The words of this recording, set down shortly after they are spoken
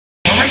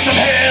some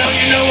hell,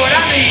 you know what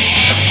I mean.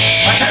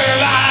 I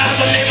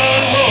terrorize the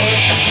neighborhood.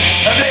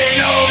 They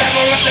know that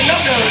we're up to no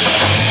good.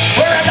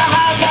 We're at the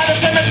house by the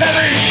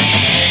cemetery.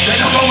 They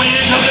don't go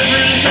in cause it's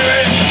really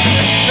scary.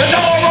 The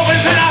door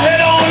opens and I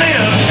head on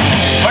in.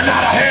 But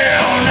not a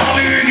hell now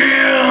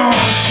begins.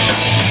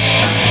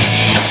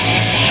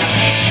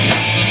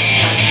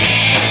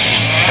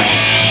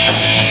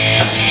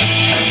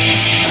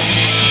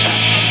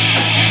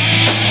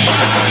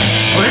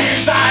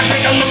 Inside,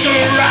 take a look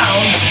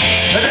around.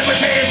 Then we're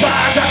chased by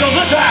chuckles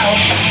of cloud.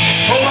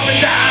 Go up and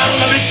down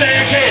the big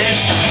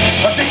staircase.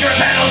 A secret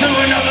panel to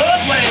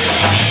another place.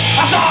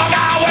 I saw a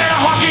guy wearing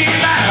a hockey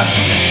mask.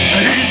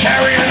 He's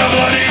carrying a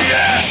bloody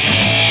ass.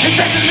 He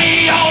chases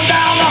me on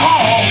down the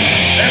hall.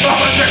 And blood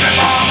was dripping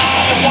from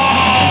on the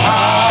wall.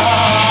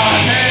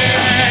 Haunted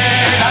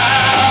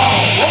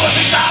house. All the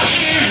things I've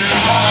seen.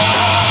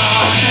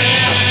 Haunted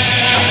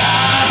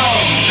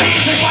house.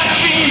 Being chased by a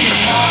bee.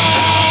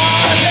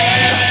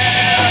 Haunted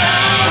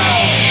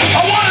house.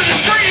 I wanted to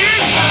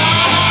scream.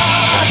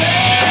 Haunted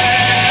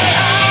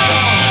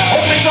house.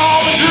 Hope it's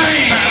all a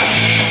dream.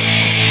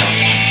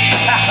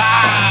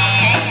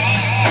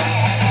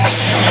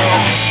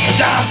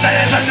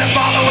 Downstairs and they're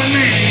following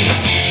me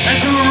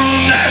into a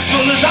room that's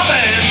full of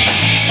zombies.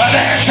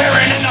 They're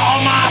tearing into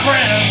all my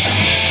friends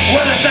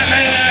with a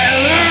snapman and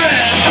a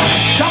end.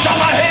 Jumped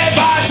on my head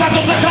by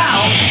chuckles of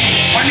clown.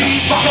 My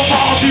knees buckle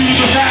fall to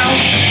the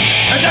ground.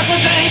 And just when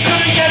things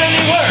couldn't get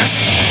any worse,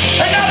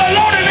 and now they're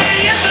loading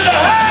me into the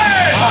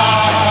hearse.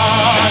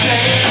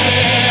 Haunted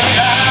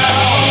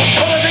house.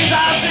 All the things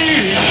I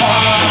see.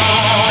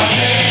 Haunted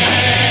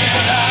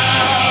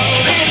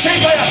house. Being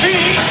chased by a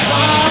fiend.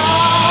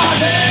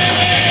 Haunted.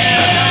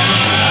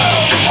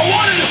 I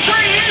wanted to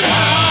scream.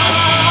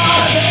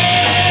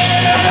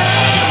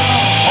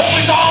 Hope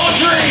it's all a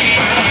dream.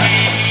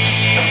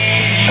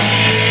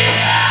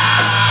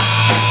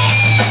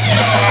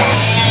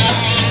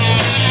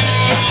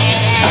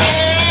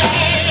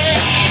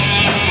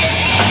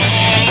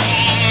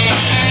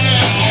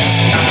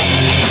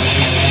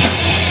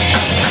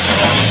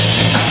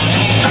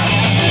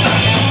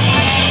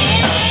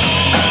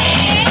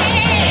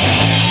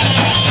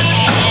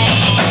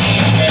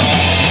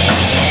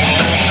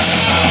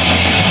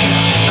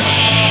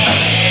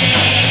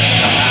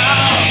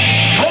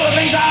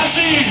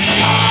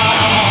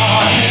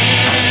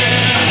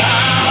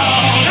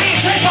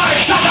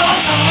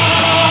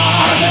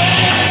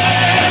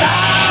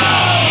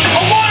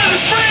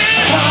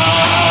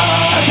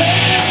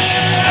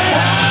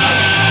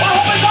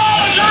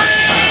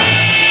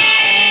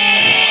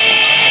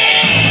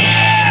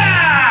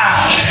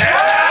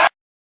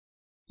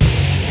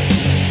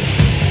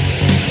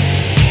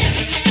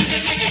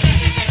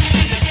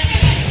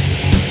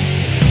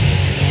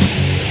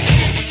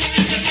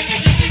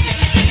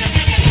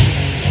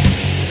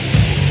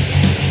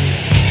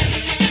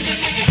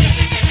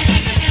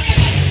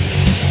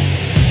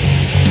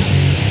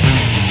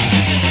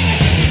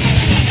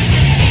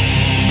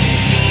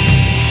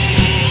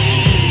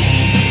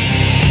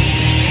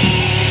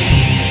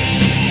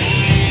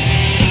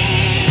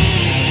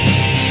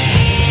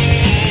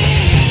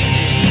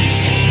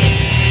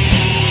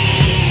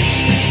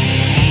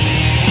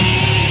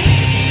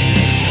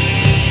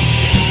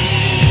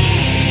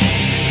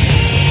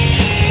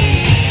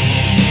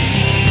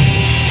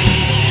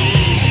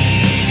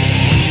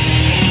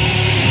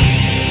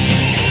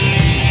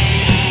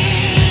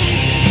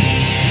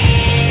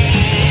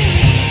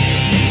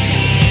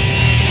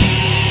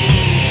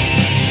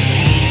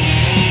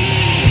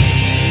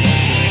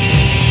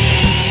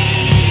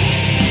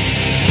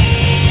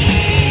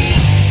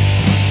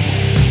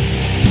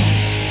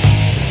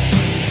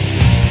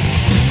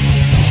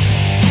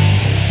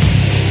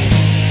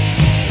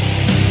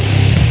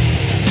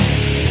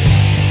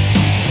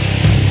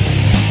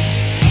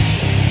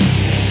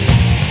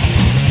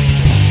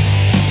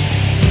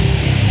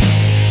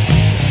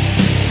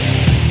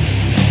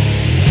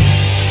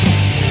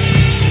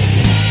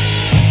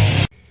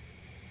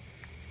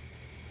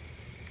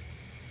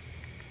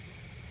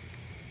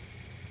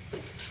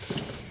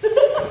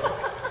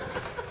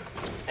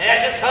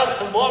 Found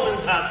some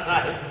Mormons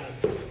outside.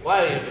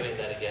 Why are you doing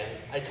that again?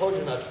 I told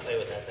you not to play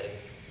with that thing.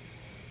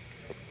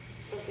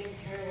 Something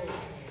terrible is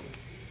coming.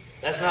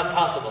 That's not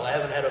possible. I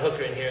haven't had a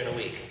hooker in here in a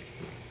week.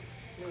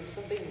 No,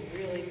 something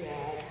really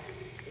bad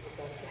is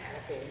about to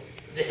happen.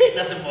 There ain't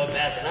nothing more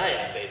bad than I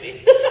am,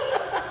 baby.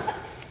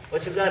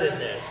 What you got in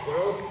there?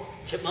 Squirrel?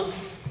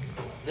 Chipmunks?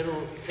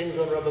 Little things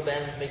on rubber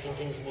bands making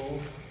things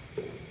move?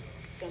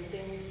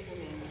 Something's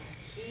coming.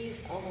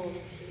 He's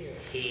almost here.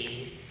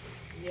 He?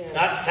 Yes.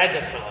 Not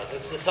Santa Claus.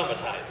 It's the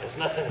summertime. There's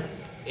nothing,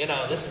 you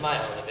know, this is my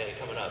holiday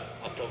coming up,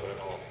 October and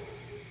all.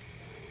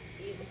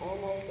 He's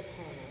almost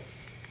upon us,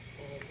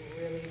 and it's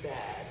really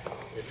bad.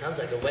 It sounds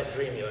like a wet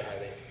dream you're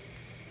having.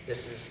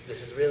 This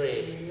is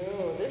really...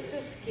 No, this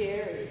is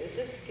scary. This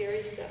is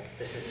scary stuff.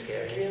 This is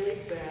scary. Really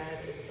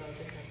bad is about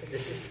to happen.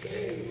 This is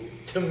scary.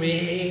 To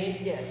me?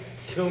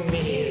 Yes. To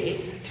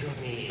me? To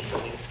me.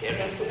 Something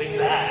scary, something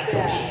bad to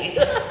me.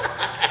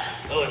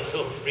 Oh, I'm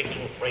so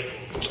freaking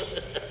frightened.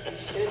 You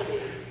should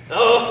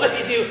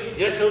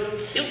You're so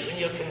cute when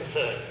you're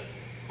concerned.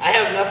 I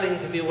have nothing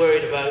to be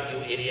worried about, you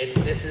idiot.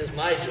 This is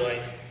my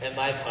joint and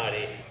my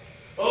party.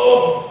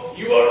 Oh,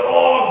 you are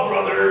wrong,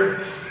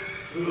 brother.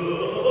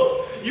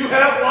 You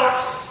have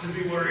lots to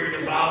be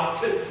worried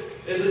about.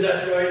 Isn't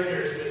that right,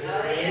 Nurse Misery?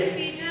 Oh, yes,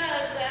 he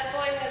does. That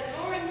boy has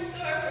more in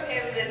store for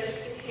him than he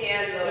can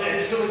handle. And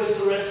so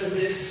does the rest of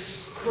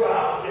this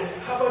crowd.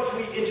 How about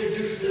we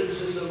introduce them to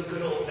some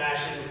good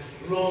old-fashioned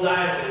Rhode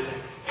Island air?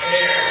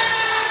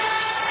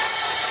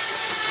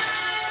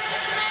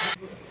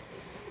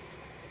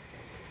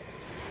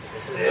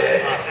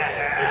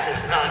 This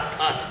is not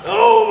possible.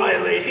 Oh, my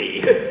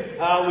lady,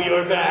 we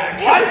are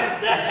back.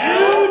 What?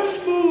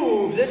 Don't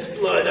move. This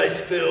blood I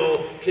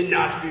spill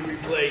cannot be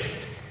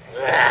replaced.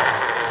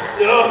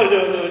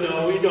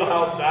 No. We know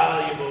how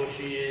valuable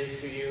she is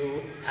to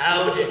you.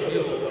 How did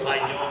you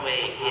find your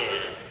way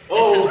here?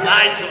 This is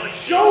my joint.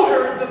 Show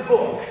her the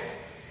book.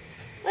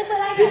 Look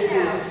what I got This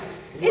now. is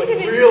It's what an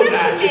real instruction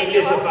magic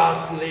is manual.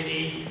 about,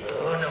 lady.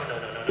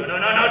 Oh,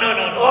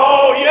 no.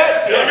 Oh,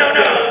 yes.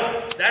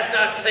 No. That's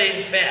not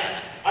playing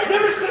fair. I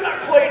never said I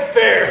played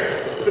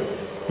fair.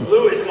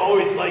 Lewis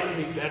always liked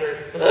me better.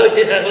 Oh,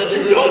 yeah.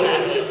 You know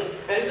that.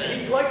 And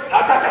he liked...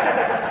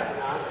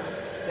 Not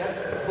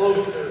step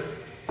closer.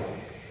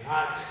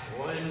 Not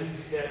one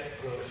step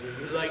closer.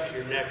 You like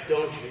your neck,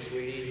 don't you,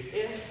 sweetie?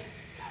 Yes,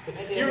 I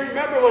do. You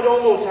remember what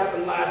almost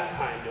happened last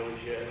time,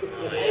 don't you?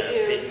 Oh, I do.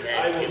 big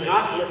bad I will killer.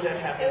 not let that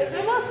happen. It was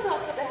almost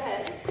off of the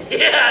head.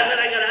 Yeah, and then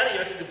I got out of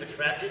your stupid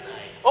trap, didn't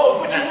I? Oh,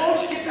 but you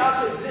won't get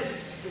out of this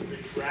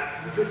stupid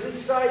trap, because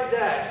inside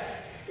that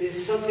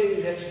is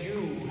something that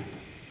you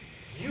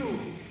do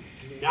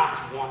not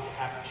want to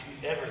happen to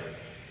you ever.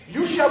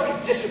 You shall be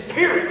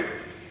disappearing.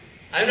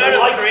 I'm to not the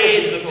likes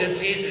afraid these of folks.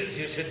 diseases,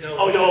 you should know.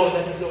 Oh no,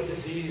 that is no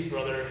disease,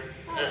 brother.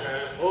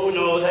 Uh-huh. Oh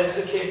no, that is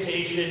a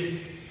cantation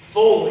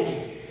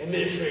fully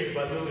administered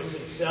by Lewis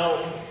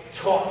himself,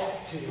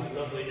 taught to my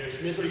lovely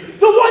Nurse Misery,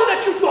 the one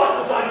that you thought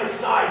was on your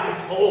side this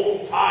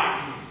whole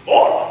time, you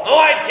moron. Oh,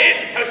 I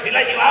did until she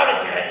let you out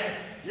again.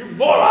 You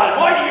moron,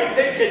 why do you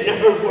think it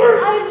never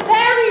worked? I'm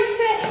married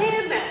to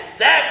him.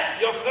 That's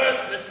your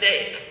first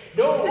mistake.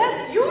 No.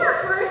 That's your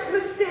first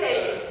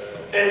mistake.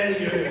 And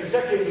your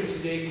second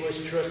mistake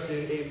was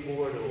trusting a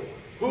mortal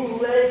who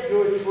led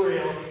your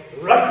trail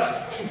right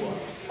to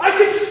us. I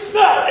can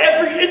smell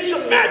every inch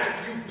of magic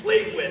you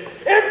played with,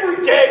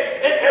 every day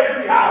and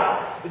every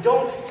hour.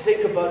 Don't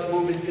think about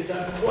moving, because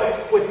I'm quite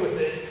quick with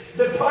this.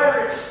 The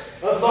pirates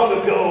of long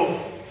ago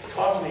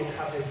taught me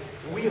how to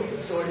wield the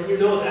sword, and you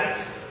know that.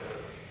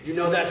 You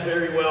know that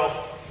very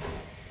well.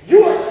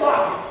 You are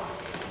sloppy,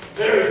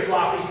 very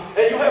sloppy,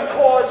 and you have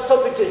caused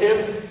something to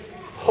him.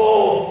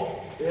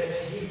 Oh, that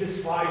he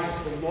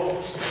despises the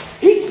most.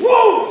 He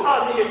grows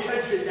on the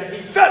attention that he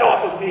fed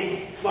off of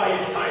me my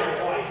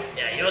entire life.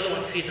 Yeah, you're the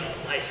one feeding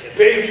off my shit.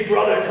 Baby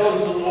brother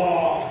comes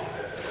along.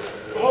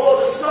 All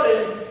of a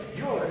sudden,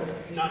 you're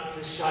not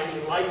the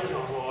shining light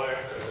no more.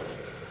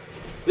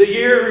 The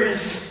year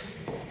is,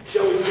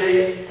 shall we say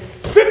it,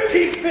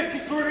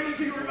 1553.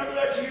 Do you remember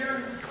that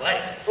year?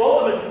 What?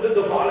 Oh, the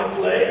demonic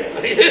plague.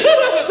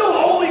 The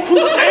Holy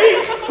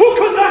Crusades. Who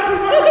could not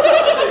remember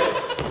something?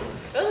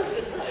 That was a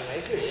good time,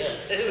 actually,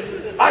 yes.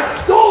 I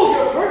stole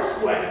your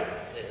first weapon.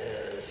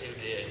 Yes, you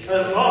did. I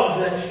love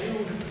that you...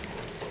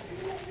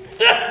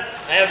 I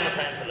have no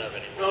time for love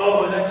anymore.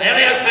 Oh, that's... I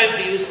only have time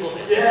for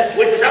usefulness. Yes.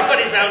 Which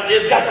somebody's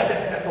outlived.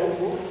 Don't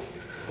move.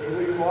 Stay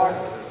where you are.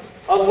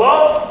 A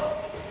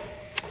love,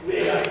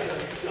 may I tell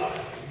you, son,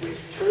 which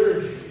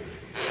turns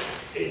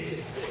you into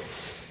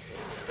this.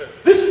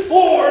 This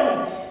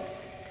form,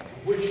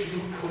 which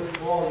you could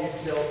call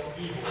yourself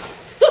evil.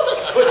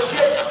 But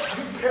yet,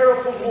 you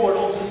powerful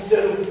mortals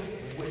instead of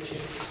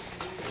witches.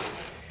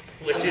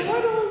 Which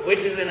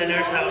is in a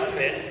nurse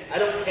outfit. I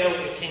don't care what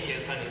your kink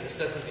is, honey. This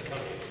doesn't become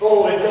you.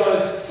 Oh, it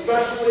does.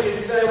 Especially in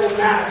Salem,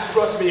 Mass.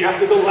 Trust me,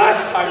 after the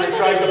last time they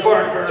tried to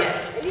burn her. Yes,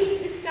 I need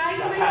to disguise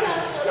Not having to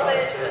myself a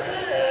disguise little her. bit.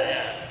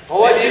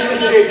 Oh, I see the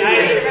shape.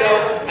 Disguise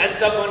yourself as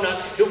someone not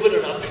stupid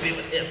enough to be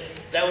with him.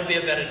 That would be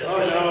a better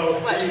disguise. Oh,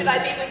 What, should I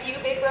be with you,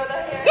 big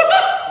brother here?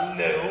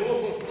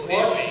 No. Believe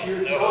Watch me,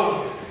 your no.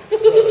 tongue.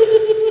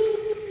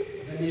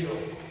 The needle.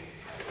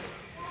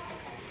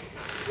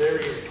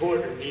 Very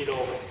important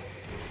needle.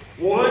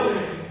 One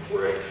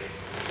prick.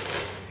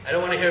 I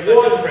don't want to hear about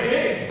One your prick.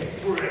 big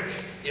prick.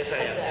 Yes, I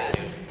am.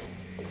 Thank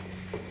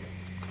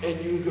you. And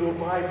you go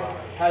bye-bye.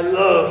 I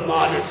love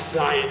modern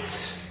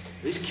science.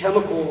 These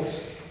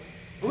chemicals,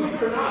 believe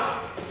it or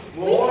not,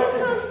 We were all were at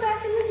close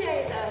back in the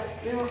day, though.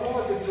 they were all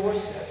at the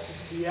doorsteps of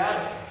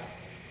Seattle.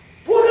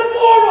 What a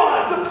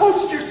moron to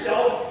post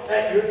yourself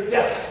at your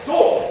death's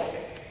door.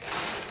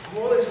 I'm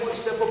always one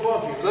step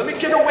above you. Let me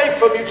get away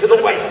from you to the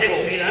By west 6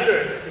 coast. feet under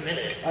in just a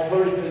minute. I've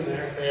already been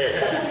there.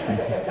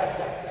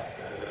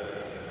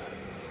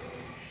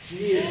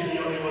 She is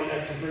the only one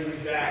that can bring me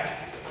back.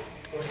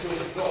 Or so we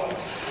thought.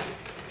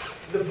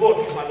 The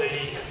book, my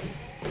lady.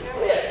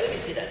 Oh, yes, let me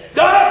see that.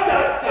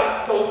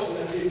 Don't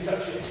let you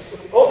touch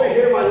it. Over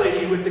here, my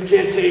lady, with the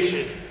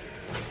cantation.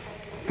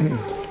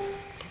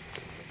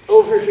 Oh,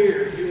 over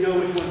here. You know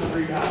which one to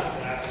read out of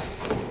class.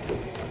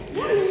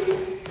 Yes.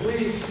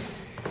 Please,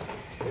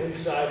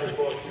 inside the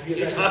book.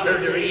 You taught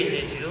her to read,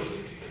 did you?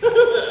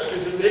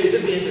 This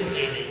should be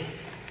entertaining.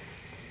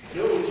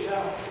 No, it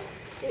shall.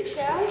 It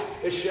shall?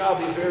 It shall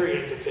be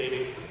very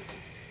entertaining.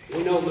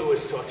 We know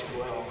Lewis taught you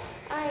well.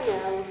 I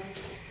know.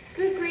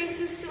 Good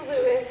graces to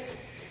Lewis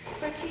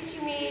for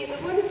teaching me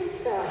the wonderful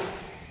spell.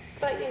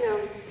 But, you know,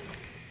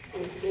 I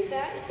need to give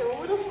that its own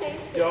little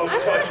space, but Don't I'm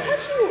not touch it.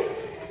 touching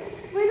it.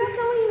 We're not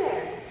going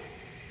there.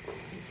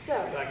 So,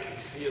 I can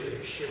feel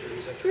your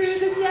shivers. through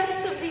the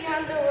depths of the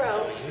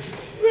underworld,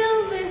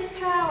 fill this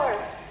power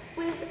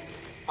with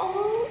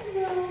all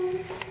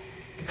those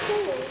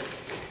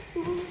souls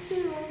who will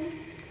soon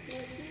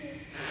make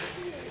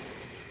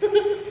you.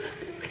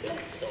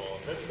 That's soul.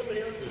 That's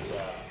somebody else's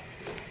job.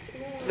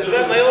 I've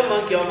got my own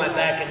monkey on my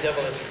back in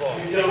devilish form.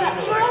 But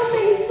how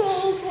many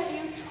souls have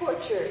you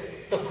tortured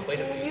Quite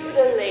a and few.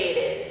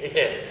 mutilated?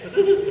 Yes. I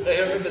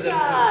remember them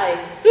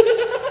Disguised.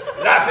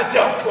 Laugh it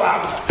up,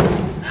 clown.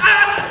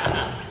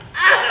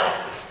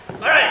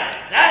 All right,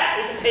 that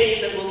is a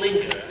pain that will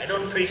linger. I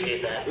don't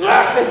appreciate that.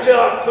 Laugh it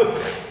up.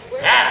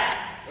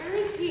 Where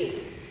is he?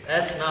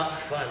 That's not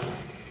fun.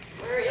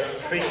 Where I is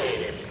don't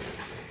appreciate it.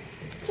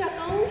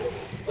 Chuckles?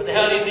 What the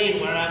hell do you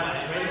mean? Where am I?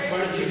 I'm right in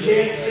front of you. You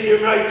can't see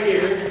him right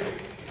here.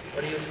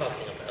 What are you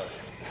talking about?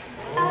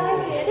 I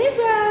did it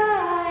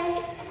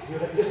right. You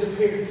have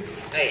disappeared.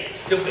 Hey,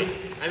 stupid.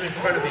 I'm in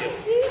front of I you.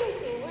 see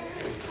anything.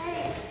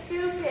 Hey,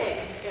 stupid.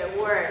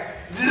 It worked.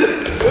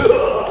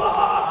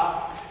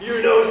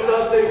 You know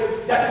something?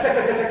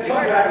 Come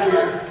back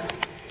here.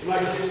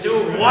 Do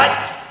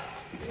what?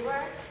 You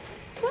are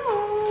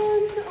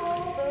gone to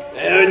all those.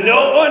 And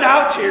no one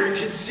out here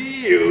can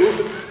see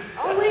you.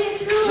 Only a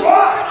true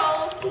Try.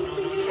 immortal can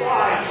see you.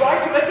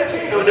 Try to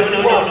entertain him.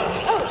 No.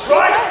 Oh,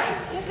 Try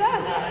you're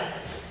done.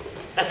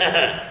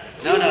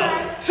 No.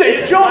 Say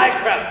This a is joke. my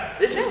crowd.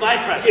 This is my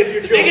crowd. Give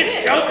your The joke.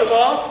 biggest joke of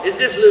all is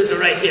this loser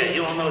right here.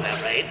 You all know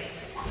that, right?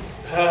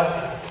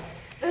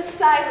 The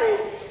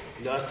silence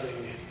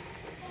Nothing.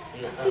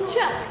 to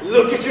Chuck.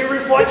 Look at your The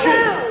reflection.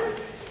 town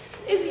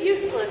is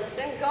useless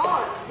and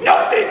gone.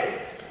 Nothing.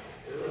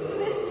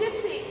 Miss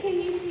Gypsy, can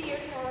you see your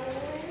town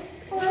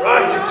anywhere?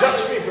 Try to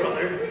touch me,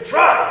 brother.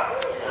 Try.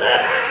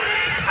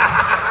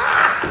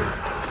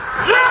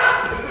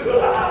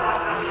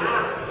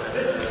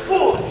 This is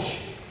foolish.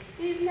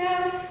 He's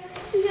now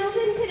sealed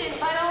and hidden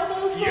by all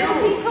those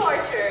souls he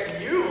tortured.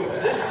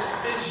 This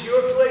is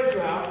your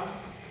playground.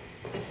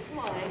 This is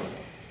mine.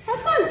 Have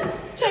fun.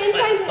 Try and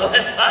find Oh,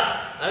 him. have fun.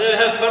 I'm gonna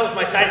have fun with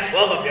my size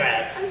 12 up your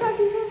ass. I'm talking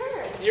to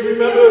her. You She's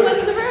remember- the only one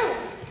in the room.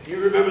 You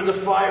remember the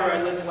fire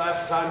I lit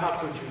last time? How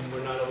could you? You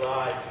were not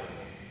alive.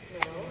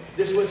 No.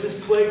 This was his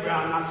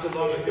playground not so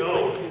long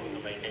ago.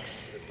 I'm right next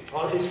to you.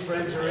 All his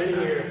friends are in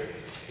here.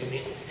 You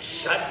mean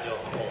shut your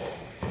hole?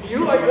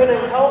 You are gonna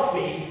help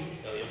me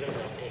No, you're gonna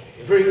help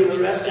me. bring the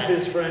rest of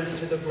his friends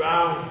to the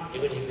ground.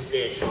 You're gonna use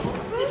this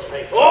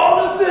right here. All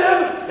of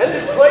them, and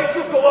this place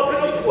will go up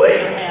in a Your blaze.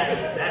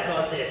 hand back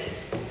on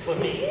this for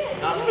me,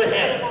 not for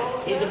him.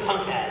 He's a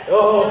punk ass.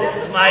 Oh. This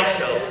is my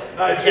show.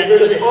 I You get can't rid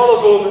do of this. all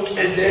of them,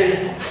 and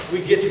then we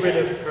get rid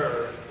of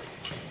her.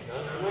 No.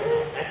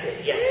 That's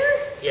it.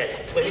 Yes.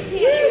 Put You it. can't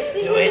even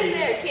see Do him it. in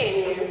there, can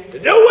you?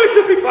 Nowhere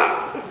to be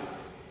found.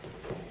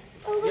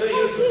 Oh, look You're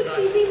how useless, cute.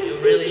 son. She's even You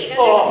really- peeking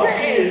Oh, under the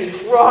she curtain.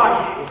 is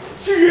crying.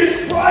 She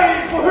is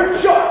crying for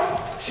her child.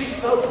 She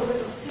felt a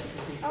little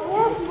sympathy. A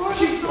lost mortal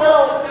She soul,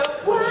 felt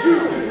no what you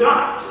clown. do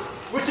not,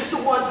 which is the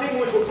one thing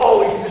which will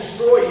always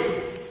destroy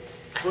you.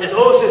 For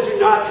those that do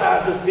not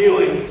have the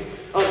feelings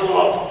of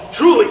love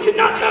truly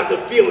cannot have the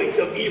feelings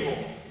of evil.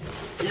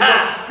 You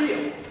must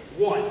feel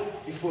one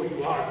before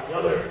you are the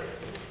other.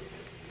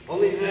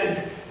 Only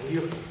then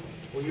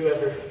will you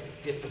ever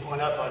get the one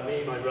up on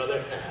me, my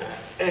brother.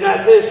 And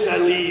at this I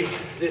leave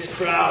this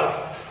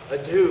crowd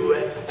adieu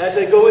as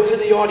I go into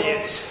the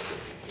audience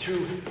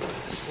to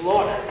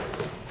slaughter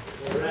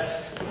the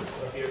rest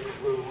of your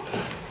crew.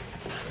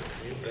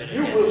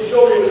 You will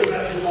show me the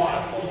rest of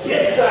mine.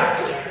 Get back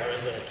there. Or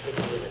I'm gonna kick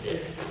you in the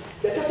dick.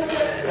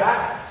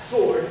 That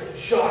sword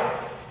sharp.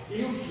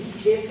 He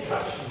can't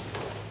touch you.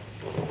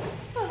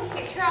 Oh,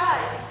 he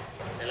tried.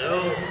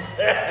 Hello?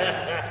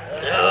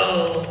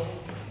 Hello?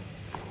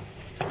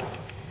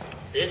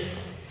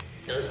 This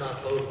does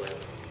not bode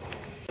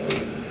well.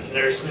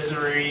 Nurse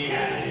Misery,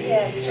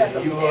 Yes,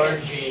 Chuckles. you are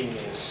a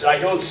genius. I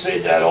don't say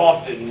that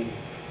often.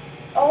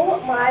 Oh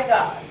my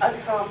God, a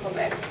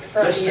compliment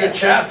from Mr. you.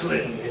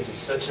 Chaplin, it is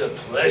such a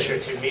pleasure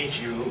to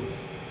meet you.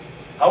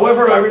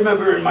 However, I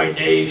remember in my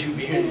days you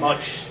being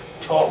much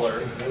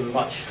taller and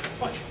much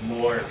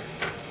more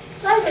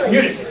Lovely.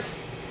 communicative.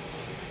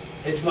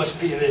 It must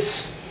be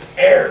this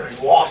air in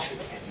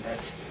Washington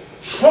that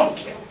shrunk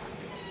him.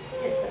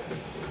 Yes, sir.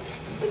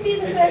 Could be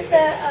the fact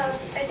that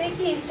I think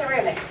he's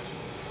ceramic.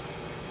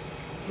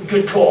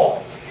 Good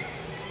call.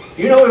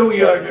 You know who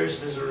we are,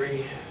 Nurse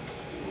Misery?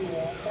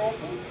 Yes, I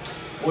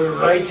do. We're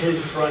right in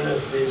front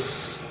of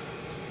this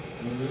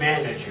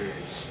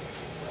manager's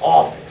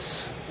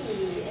office.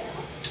 Yeah.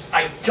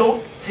 I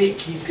don't think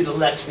he's gonna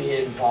let me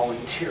in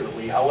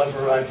voluntarily.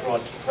 However, I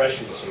brought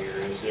Precious here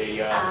as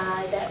a,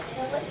 I bet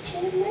he'll let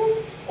you in then.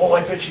 Oh,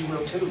 I bet you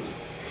will too.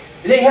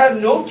 They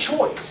have no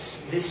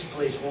choice. This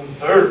place will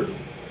burn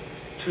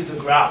to the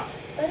ground.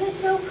 But it's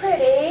so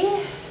pretty.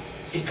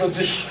 It will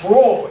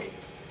destroy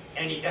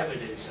any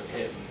evidence of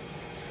him.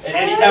 And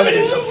any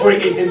evidence of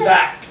bringing him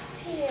back.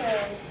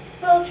 Here.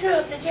 Well, true,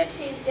 if the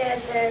gypsy's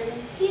dead, then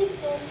he's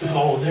dead too.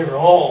 Oh, they're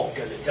all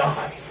gonna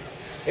die.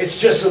 It's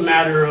just a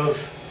matter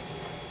of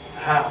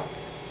how.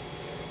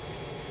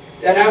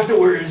 And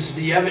afterwards,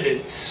 the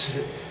evidence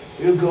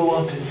will go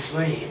up in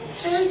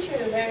flames. Very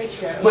true, very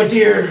true. My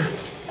dear.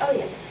 Oh,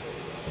 yeah.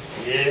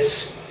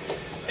 Yes.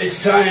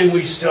 It's time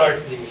we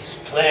start these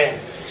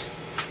plans.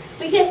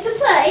 We get to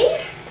play.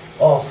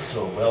 Oh,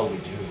 so well we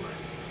do.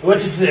 What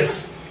is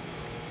this?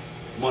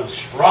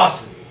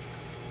 Monstrosity.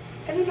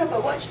 I don't know,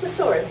 but watch the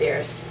sword,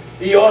 dearest.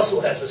 He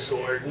also has a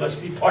sword.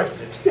 Must be part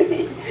of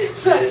it.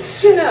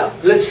 Yes. You know.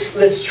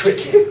 Let's trick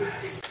him.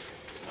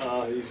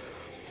 These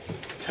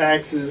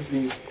taxes,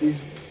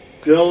 these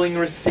billing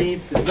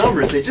receipts, the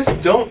numbers, they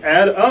just don't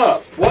add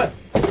up. What?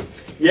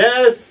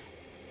 Yes?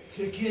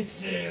 Ticket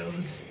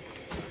sales.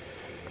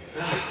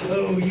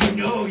 Oh, you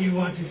know you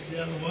want to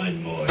sell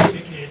one more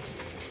ticket.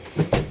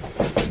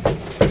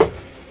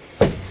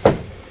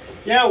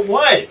 Yeah,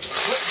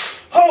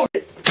 what? Hold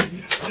it!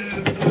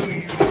 Oh,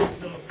 you are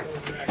so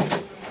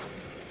correct.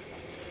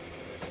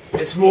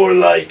 It's more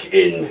like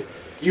in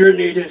your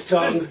native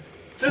tongue.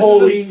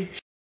 Holy.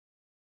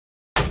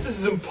 This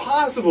is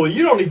impossible.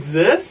 You don't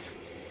exist.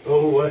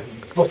 Oh,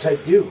 but I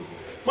do.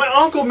 My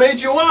uncle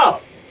made you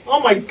up. Oh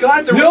my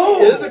God, there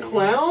really is a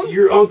clown?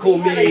 Your uncle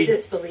I'm a made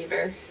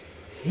disbeliever.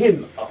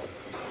 him up.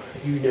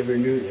 You never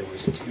knew there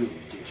was two,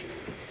 did you?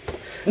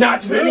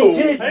 Not many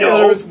did, Hey, no.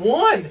 there was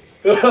one.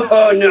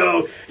 Oh,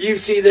 no. You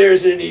see,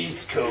 there's an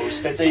East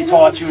Coast that they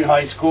taught you in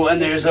high school,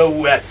 and there's a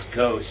West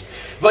Coast.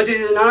 But they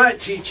did not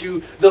teach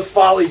you the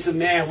follies of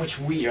man, which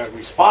we are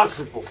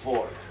responsible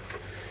for.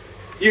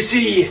 You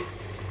see,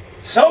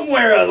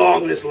 somewhere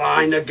along this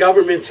line, the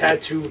government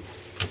had to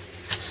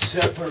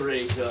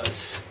separate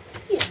us.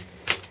 Yes.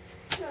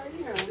 Well,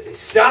 you know.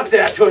 Stop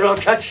that, or I'll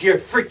cut your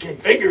freaking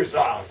fingers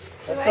off.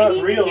 Do That's I not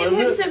need real, to give is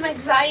him it? some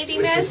anxiety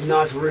This meds? is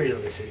not real,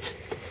 is it?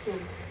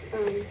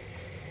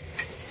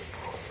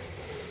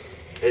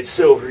 It's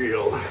so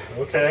real.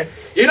 Okay.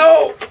 You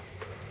know,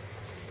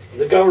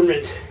 the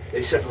government,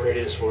 they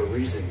separated us for a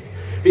reason.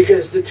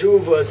 Because the two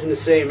of us in the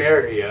same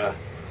area,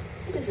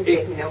 It is a big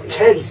it no-no.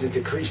 tends to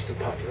decrease the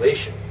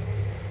population.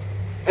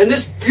 And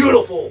this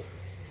beautiful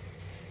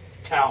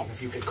town,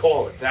 if you could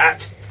call it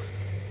that,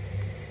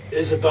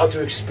 is about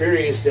to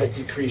experience that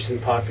decrease in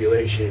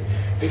population.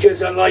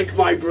 Because unlike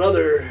my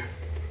brother,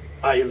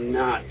 I am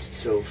not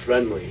so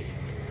friendly.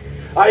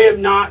 I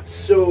am not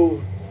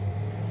so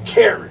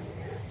caring.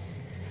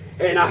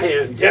 And I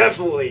am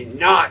definitely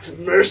not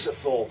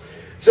merciful.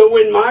 So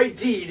when my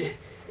deed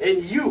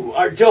and you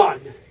are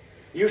done,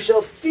 you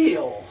shall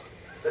feel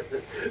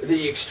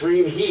the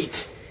extreme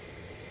heat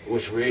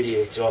which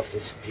radiates off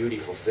this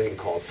beautiful thing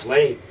called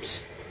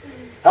flames.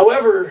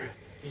 However,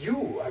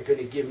 you are going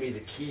to give me the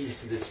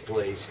keys to this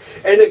place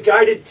and a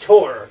guided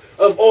tour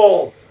of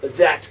all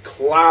that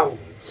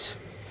clown's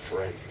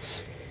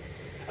friends.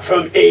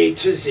 From A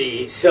to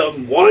Z,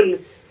 some 1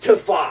 to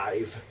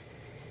 5.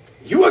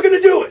 You are going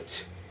to do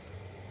it.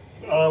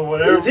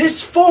 Whatever.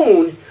 This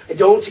phone,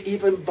 don't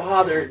even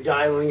bother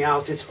dialing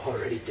out. It's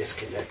already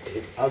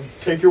disconnected. I'll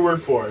take your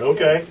word for it,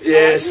 okay?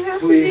 Yes, All you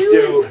have please to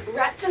do. is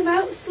rat them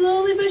out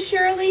slowly but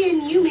surely,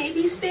 and you may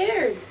be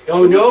spared.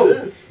 Oh, no.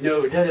 is this?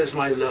 No, that is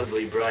my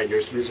lovely bride,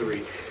 Nurse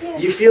Misery. Yeah.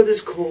 You feel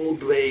this cold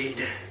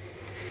blade?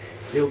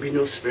 There'll be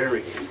no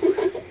sparing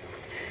you.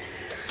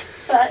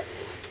 But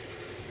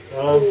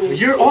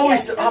You're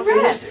always the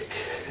optimistic.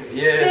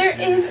 Yes.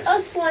 there is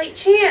a slight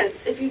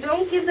chance. If you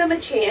don't give them a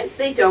chance,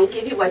 they don't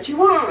give you what you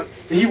want.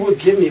 He will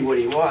give me what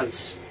he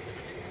wants.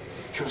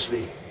 Trust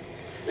me.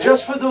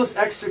 Just for those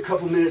extra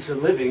couple minutes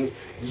of living,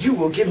 you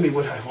will give me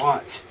what I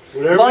want.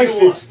 Whatever Life you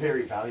want. is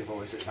very valuable,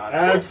 is it not?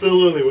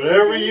 Absolutely.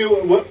 Whatever you...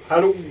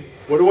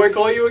 What do I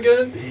call you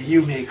again?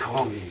 You may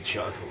call me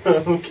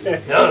Chuckles.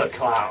 Okay. The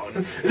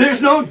clown.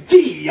 There's no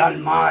D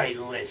on my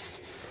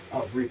list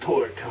of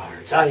report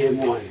cards. I am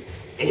one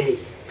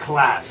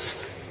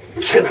A-class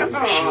killer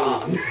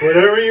machine.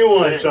 Whatever you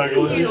want,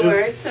 Chuckles. You just-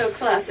 are so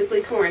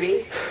classically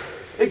corny.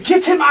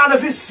 Get him out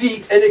of his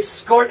seat and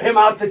escort him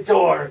out the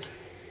door.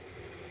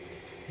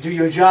 Do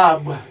your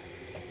job,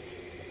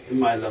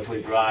 my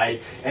lovely bride,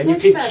 and you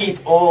Much can better. keep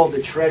all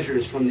the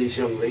treasures from these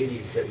young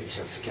ladies that we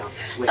shall scout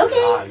later Okay.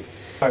 on.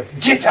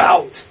 Get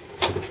out!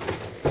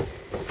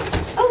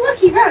 Oh, look,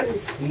 he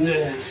runs.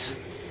 Yes.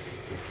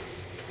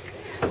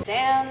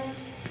 Damned,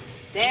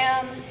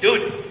 damned.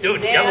 Dude,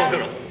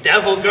 Damn.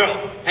 devil girl.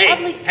 Hey,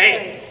 Ugly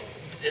hey,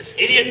 this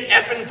idiot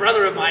effing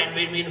brother of mine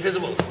made me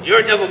invisible. You're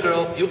a devil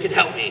girl, you can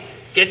help me.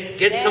 Get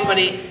Damn.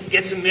 somebody,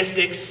 get some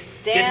mystics,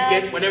 Damn.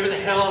 get whatever the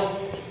hell.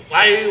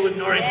 Why are you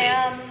ignoring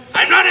Damn. me?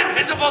 I'm not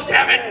invisible,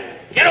 damn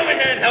it! Get over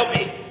here and help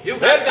me. You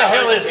Where the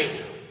hell is he?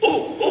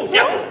 Ooh,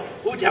 devil.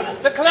 Ooh, Who devil?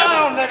 The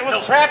clown that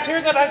was trapped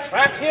here, that I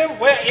trapped here,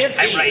 where is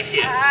he? I'm right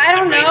here. I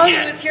don't I'm know. right He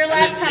here. was here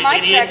last time I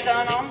checked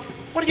on him.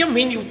 What do you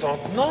mean you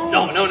don't know?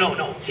 No.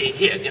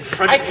 Here, in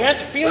front I of me. can't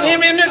feel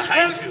him in this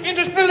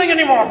Behind building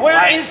anymore. Where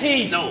Why? is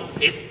he? No,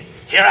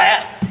 here I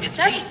am. It's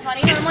That's me.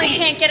 funny. It's Normally me. you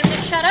can't get him to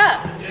shut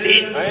up.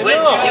 See? I Wait,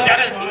 know. you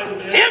gotta...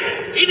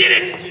 Him! He did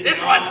it!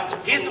 This one!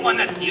 He's the one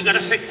that... You gotta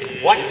fix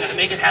it. What? You gotta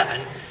make it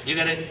happen. You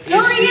gotta... Who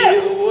are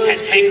you?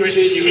 Cantankerous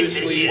shit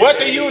that he is. What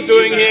are you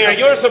doing here?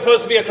 You're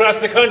supposed to be across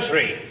the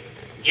country.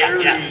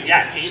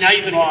 Yeah. See, now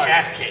you're gonna get your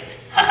ass kicked.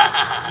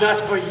 Not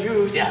for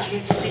you. They Yeah.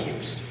 can't see you,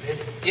 stupid.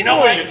 You know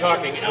Who what? are you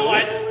talking You to? know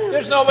what?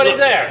 There's nobody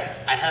there.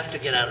 I have to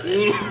get out of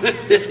this.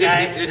 This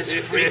guy,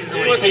 this freak's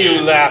over What are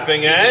you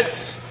laughing at?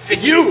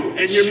 Fix You and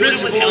your Shoot him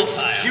with miserable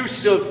hellfire.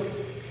 excuse of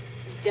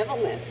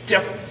Devilness.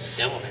 devils.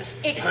 Devilness.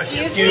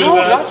 Excuse You- me? No,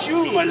 us. not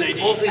you, my lady.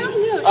 Both of you.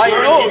 Oh, no, I she's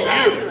know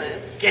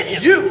devilness. Get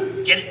him.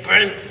 You. Get it.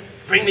 Burn him.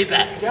 Bring me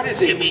back. That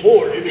is a Give me,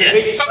 poor here.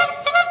 imitation.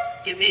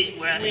 Give me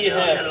where I We go.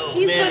 have Hello.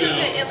 He's one many. of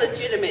the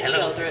illegitimate Hello.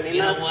 children. He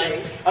You know must what? be.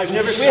 I've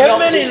never We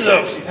smelled have many this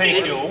looks, something. thank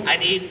This- you. I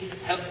need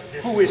help.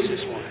 Who is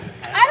this one?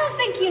 I don't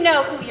think you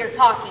know who you're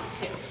talking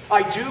to.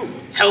 I do.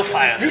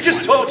 Hellfire. You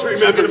just don't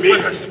remember me.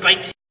 Put her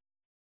spiked.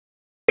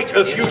 Wait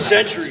a few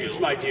centuries,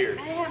 my dear.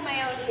 I have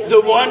my own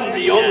deal. The one,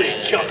 the only,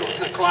 Chuckles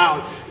the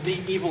Clown. The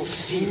evil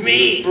seed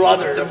Me.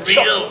 brother. The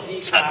Chuck real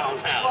the Chuck the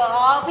Clown. Well, Clown.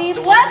 I'll be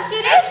blessed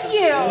it is you.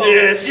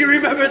 Yes, you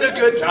remember the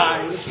good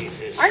times.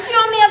 Jesus. Aren't you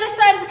on the other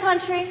side of the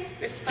country?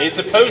 He's supposed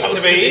to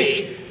Supposed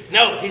be.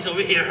 No, he's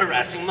over here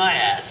harassing my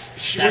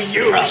ass. Will That's the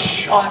you problem.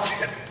 shut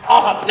him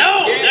up?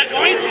 No, they're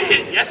going to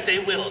hit. Yes, they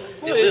will.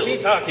 They Who is will.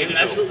 he talking You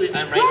to? Absolutely,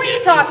 I'm right Who are here.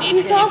 you talking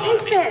need to? to off keep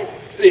his on me.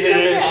 beds.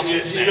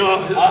 Yes, you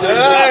know. Ah,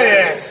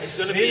 yes.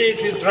 It's gonna He be-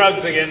 needs his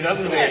drugs again,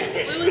 doesn't he?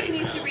 Yes, Lewis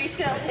needs to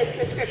refill his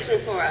prescription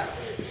for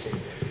us.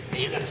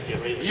 You gotta stay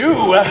right with You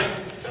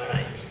It's all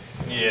right.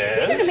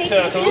 You're gonna Yes, make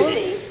Turtles. me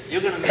dizzy.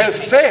 You're gonna make have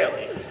me failed,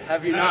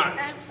 have you not?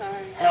 I'm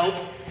sorry. help.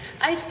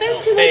 I spent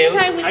too much failed.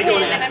 time with I him,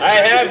 don't and I'm ask. I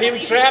starting have to him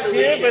believe trapped his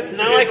here, delusion. but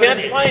now I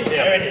can't find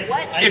There it him. is.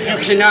 What? If you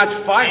cannot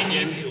find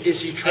him,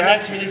 is he I'm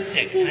trapped actually here?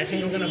 sick, and I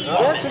think I'm gonna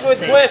fall. That's a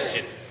good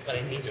question. But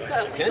I need your But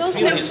help. we Can't both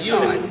feel have his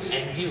stones.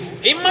 And you.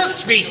 He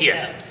must be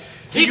here.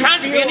 He you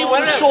can't be feel anywhere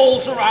all the else.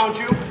 souls around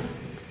you?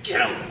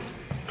 Get him.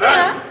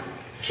 Yeah.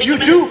 Kick You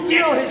him in do the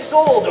feel dick. his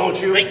soul, don't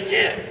you? Right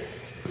there.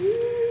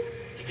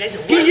 You guys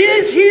are He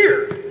is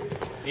here.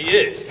 He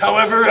is.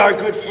 However, our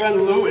good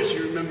friend Lewis,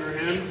 you remember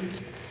him?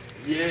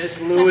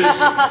 Yes, Lewis,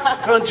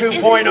 Run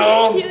Isn't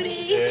 2.0. he a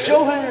cutie?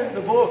 Show him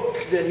the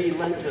book that he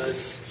lent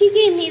us. He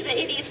gave me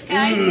the idiot's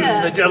guide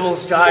to... The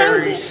Devil's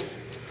Diaries.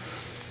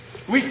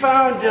 We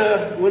found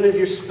one of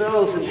your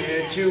spells in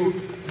there to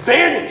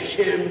banish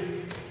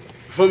him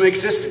from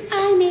existence.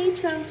 I made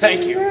something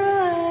Thank you.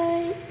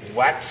 right.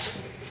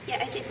 What? Yeah,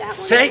 I did that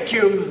one. Thank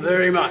you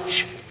very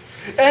much.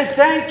 And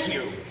thank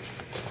you.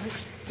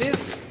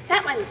 This.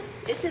 That one.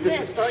 It's in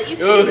this, but you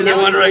see, Oh, that the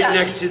was one the right jug.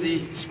 next to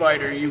the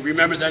spider. You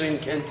remember that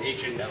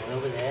incantation? That one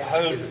over there.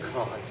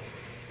 Oh,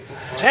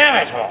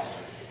 damn it all.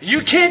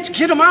 You can't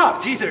get him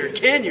out either,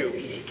 can you?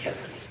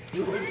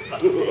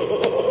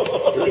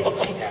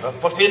 Never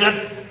put in an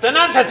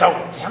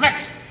antidote, damn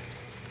it.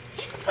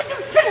 But you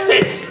fix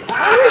it.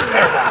 How is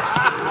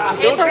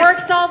there?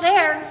 Paperwork's all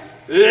there.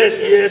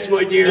 Yes,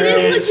 my dear. It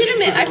is Yes.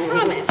 legitimate, I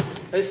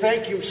promise. I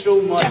thank you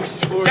so much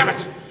for Damn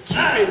it.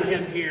 keeping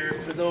him here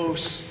for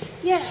those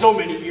Yes. so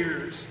many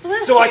years.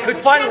 Bless So I you could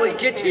for finally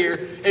having get him. here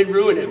and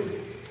ruin him.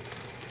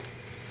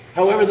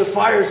 However, the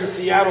fires of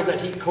Seattle that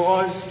he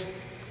caused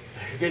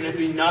are going to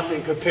be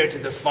nothing compared to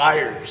the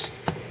fires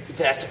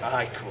that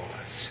I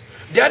cause.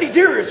 Daddy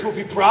Dearest will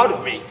be proud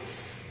of me.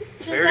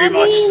 Does Very that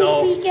much mean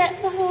so. we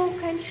get the whole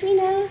country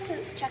now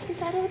since Chuck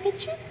is out of the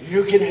picture?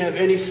 You can have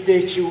any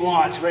state you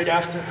want right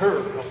after her,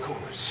 of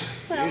course.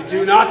 Well, You do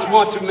that's not fine.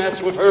 want to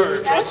mess with her,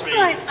 That's trust me.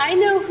 fine. I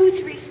know who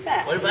to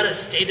respect. What about a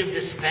state of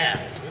despair?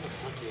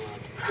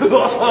 Where the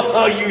fuck you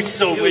Oh, you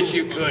so wish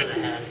you could.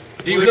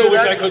 Do you wish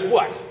I could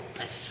what?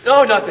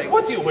 Oh, nothing.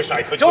 What do you wish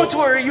I could Don't do?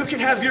 worry, you can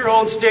have your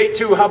own state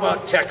too. How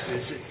about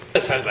Texas?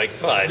 That sounds like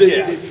fun, The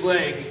yes.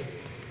 flag.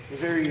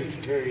 Very,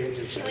 very Can we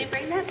interesting.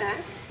 bring that back?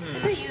 I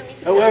bet you and me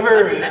could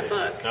However- have that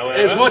book. However,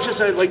 As much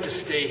as I'd like to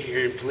stay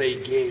here and play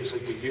games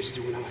like they used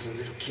to when I was a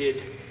little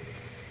kid,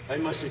 I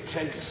must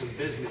attend to some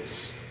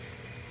business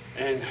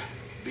and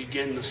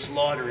begin the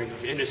slaughtering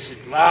of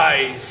innocent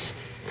lives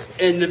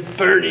and the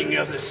burning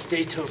of the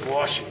state of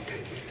Washington.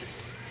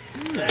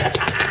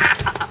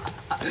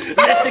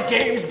 Let the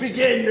games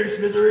begin, Nurse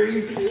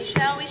Misery. We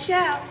shall, we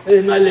shall.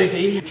 And my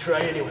lady, try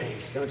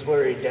anyways. Don't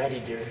worry, Daddy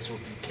Dearest will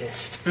be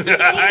pissed.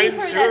 Thank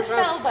you for that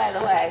spell, by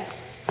the way.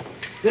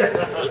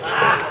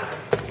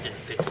 and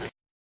fix this.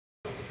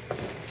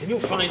 can you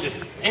find it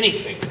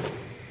anything?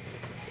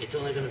 It's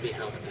only gonna be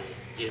hell to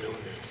pay. You know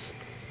this.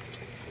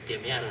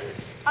 Get me out of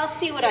this. I'll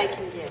see what I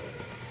can do.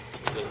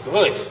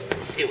 Good.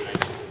 See what I can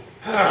do.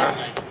 See what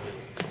I can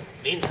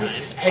do. Meantime, This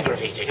is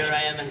aggravating. here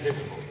I am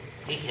invisible.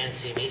 He can't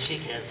see me, she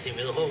can't see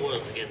me, the whole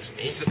world's against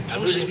me. Supposed I'm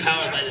losing to be power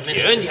by the trapped minute.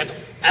 here, and yet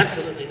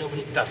Absolutely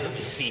nobody can Doesn't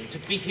see me. seem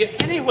to be here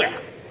anywhere.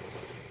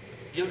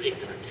 You're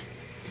ignorant.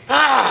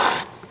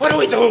 Ah! What do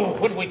we do?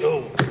 What do we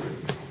do?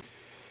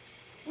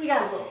 We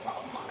got a little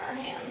problem on our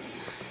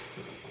hands.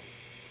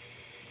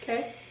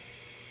 Okay.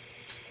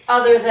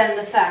 Other than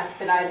the fact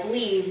that I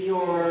believe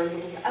your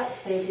little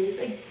outfit is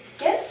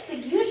against the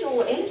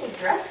usual angel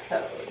dress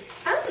code.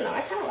 I don't know.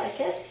 I kind of like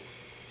it.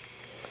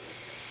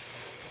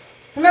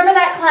 Remember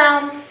that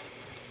clown?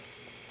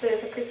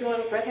 The creepy one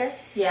with red hair?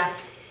 Yeah.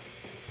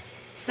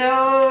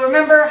 So,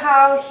 remember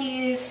how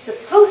he's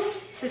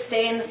supposed to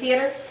stay in the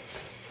theater?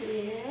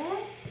 Yeah.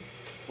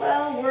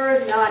 Well,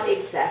 we're not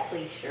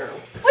exactly sure.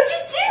 What'd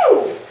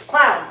you do?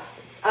 Clowns.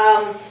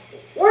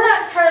 We're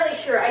not entirely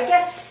sure. I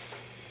guess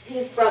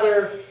his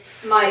brother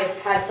might have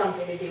had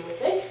something to do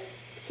with it.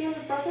 Do you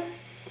have a brother?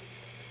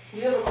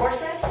 You have a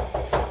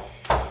corset?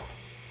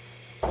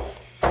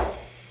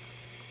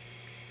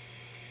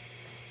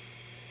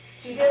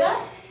 Did you hear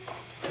that?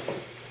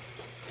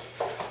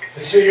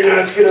 So you're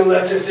not gonna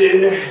let us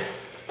in?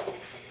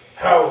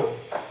 How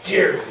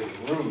dearly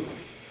rude.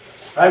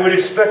 I would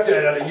expect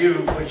that out of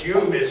you, but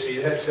you, Missy,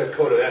 that's a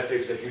code of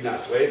ethics that you not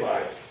play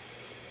by.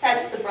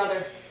 That's the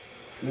brother.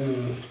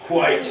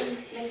 Quite.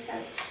 Makes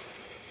sense.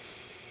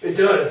 It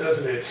does,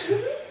 doesn't it?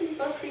 Mm-hmm.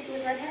 Both creepy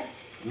with red hair.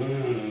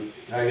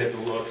 I get the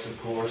looks, of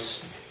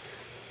course.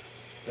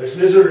 There's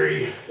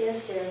Misery,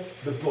 Yes,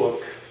 dearest. the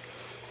book.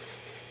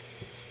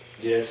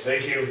 Yes,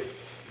 thank you,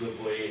 the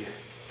blade.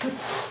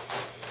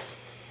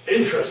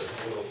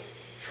 Interesting little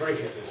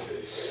trinket this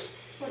is.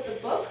 What, the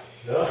book?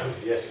 Oh,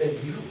 yes, and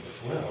you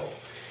as well.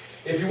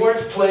 If you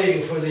weren't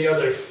playing for the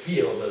other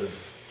field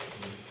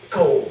of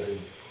gold and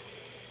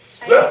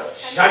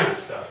shiny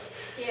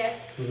stuff, Yeah.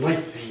 you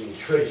might be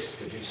entraced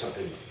to do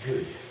something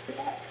good.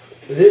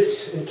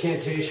 This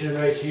incantation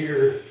right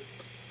here,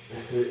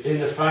 in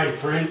the fine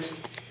print,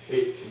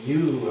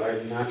 you are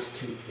not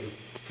to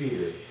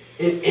interfere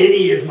in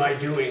any of my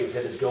doings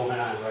that is going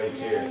on right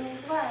here.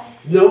 Why?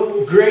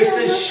 No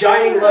graces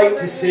shining light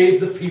to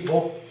save the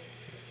people.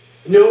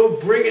 No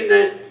bringing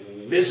that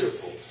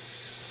miserable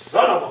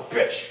son of a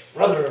bitch,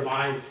 brother of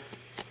mine,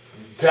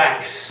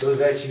 back so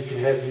that you can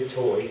have your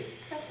toy.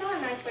 That's not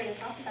a nice way to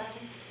talk about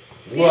him.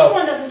 See, this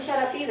one doesn't shut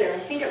up either. I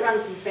think it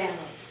runs in the family.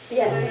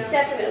 Yes, it's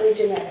definitely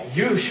genetic.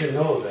 You should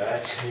know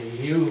that.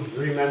 You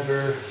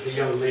remember the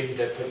young lady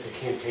that put the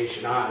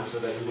cantation on so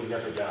that he would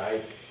never die.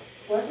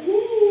 Wasn't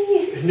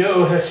me.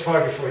 No, that's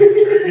far before your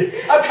turn.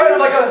 I'm kind of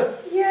like a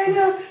Yeah, I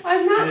know.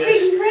 I'm not Yes.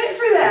 taking credit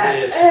for that.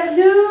 Yes. I have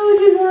no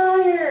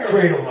desire.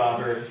 cradle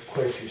robber,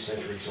 quite a few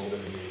centuries older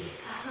than me.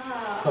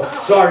 Ah. Oh,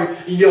 sorry,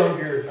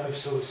 younger. I'm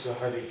so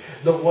sorry.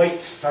 The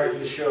white's starting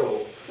to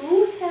show.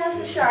 Who has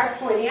a sharp,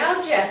 pointy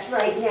object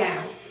right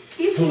now?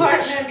 Be smart,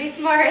 man. Be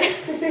smart.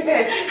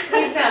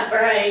 He's not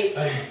bright.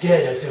 I'm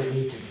dead. I don't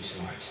need to be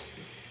smart.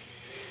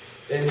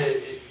 And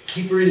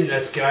keep reading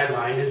that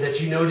guideline, and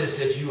that you notice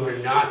that you are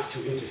not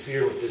to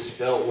interfere with this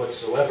spell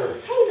whatsoever.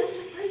 Hey, that's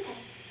my birthday.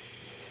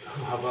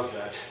 Oh, how about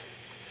that?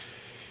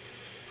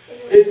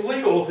 It's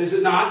legal, is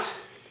it not?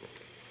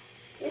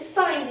 It's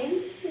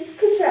binding. It's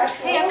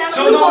contractual. Hey, I found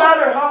So no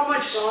matter how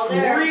much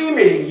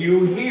screaming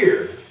you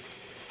hear,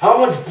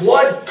 how much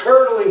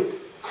blood-curdling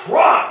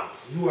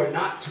cries, you are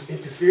not to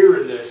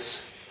interfere in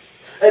this.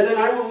 And then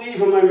I will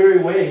leave on my merry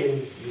way,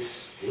 and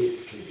this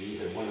estate can be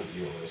either one of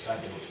yours. I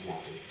don't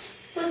want it.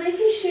 Well, they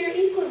can share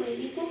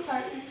equally, equal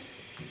partners.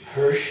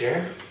 Her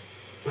share?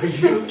 Are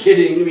you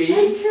kidding me?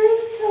 I'm trying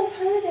to tell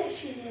her that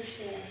she will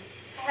share.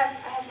 I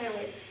have my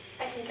ways.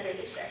 I can get her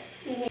to share.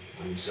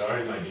 I'm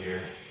sorry, my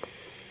dear.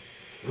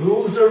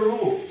 Rules are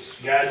rules.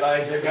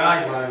 Guidelines are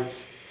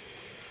guidelines.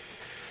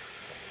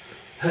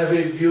 Have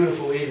a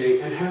beautiful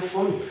evening and have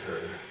fun with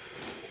her.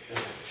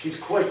 She's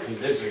quite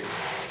convincing.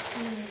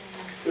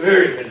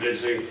 Very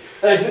convincing.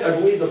 I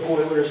believe the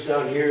boilers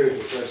down here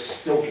to start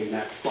stoking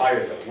that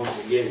fire that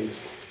once again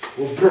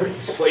will burn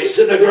this place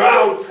to the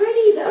ground.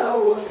 Pretty,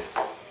 though.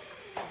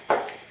 And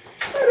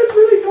it's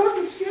really dark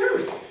and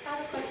scary. I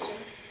have a question.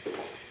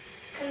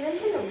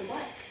 Convincing or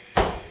what?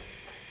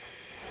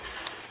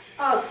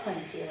 I'll explain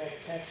it to you later,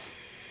 Tess.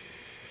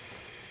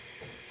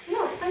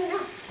 No, explain it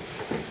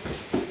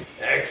now.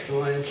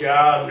 Excellent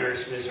job,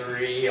 Nurse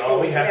Misery. All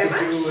we have to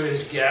do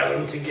is gather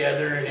them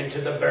together and into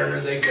the burner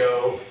they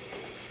go.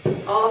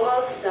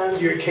 Almost done.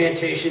 Your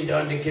incantation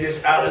done to get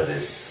us out of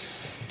this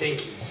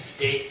stinky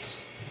state.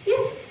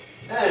 Yes.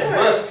 I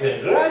must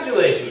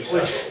congratulate you,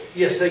 Charles.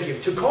 Yes, thank you.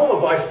 Tacoma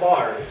by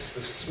far is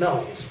the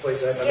smelliest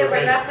place I've Yeah, ever we're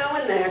been. not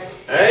going there.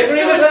 I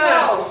agree with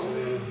that.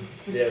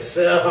 Yes,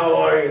 how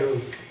are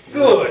you?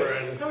 Good.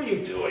 friend? How are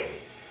you doing?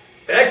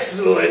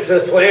 Excellent.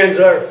 The plans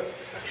are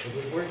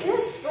actually working.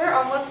 Yes, we're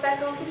almost back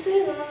home to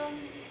Salem.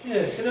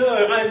 Yes, you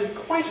know, I'm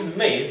quite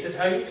amazed at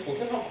how you pulled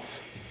it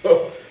off.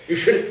 Oh, you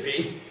shouldn't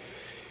be.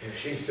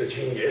 She's the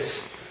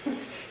genius.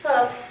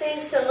 Well,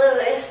 thanks to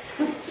Lewis.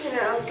 You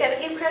know, gotta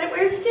give credit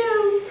where it's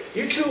due.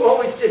 You two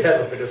always did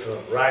have a bit of a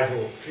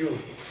rival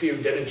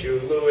feud, didn't you,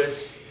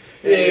 Lewis?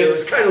 And it Yes.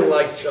 was kind of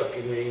like Chuck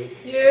and me.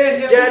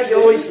 Yeah. Daddy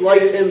always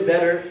liked him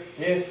better.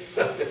 Yes,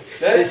 It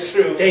that's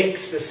true.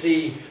 stinks to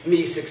see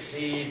me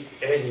succeed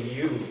and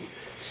you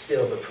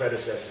still the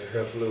predecessor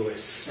of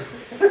Lewis.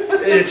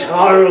 It's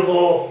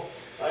horrible.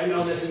 I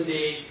know this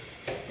indeed.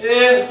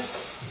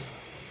 Yes.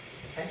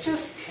 I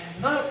just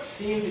cannot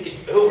seem to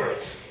get over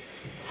it.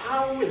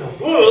 How in the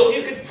world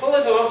you could pull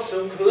it off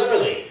so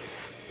cleverly?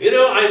 You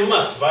know, I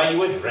must buy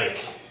you a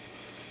drink.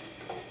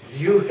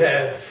 You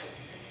have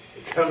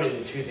come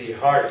into the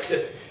heart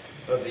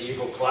of the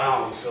evil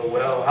clown so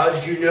well. How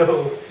did you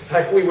know?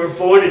 Like we were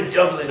born in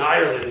Dublin,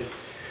 Ireland.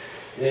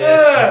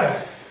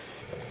 Yes.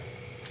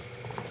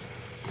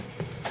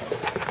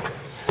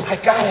 I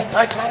got it.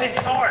 I got his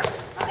sword.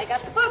 I got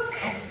the book.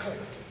 Oh, good.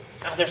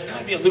 Now, there's got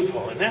to be a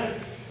loophole in there.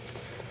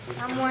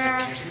 Somewhere.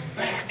 Get it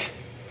back.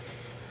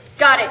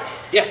 Got it.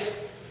 Yes.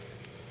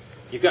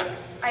 You got it.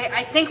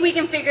 I think we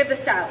can figure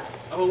this out.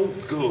 Oh,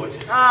 good.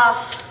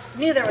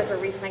 Knew there was a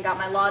reason I got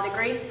my law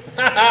degree.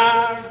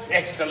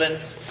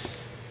 Excellent.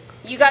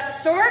 You got the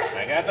sword?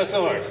 I got the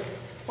sword.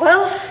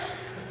 Well,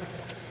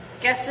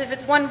 guess if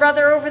it's one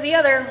brother over the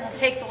other, we'll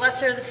take the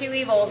lesser of the two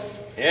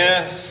evils.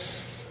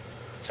 Yes.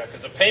 Chuck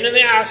is a pain in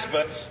the ass,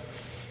 but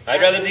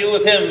I'd rather deal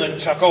with him than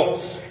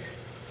Chuckles.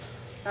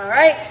 All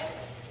right.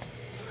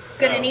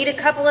 Gonna need a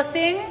couple of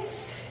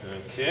things.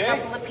 Okay. A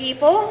couple of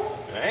people.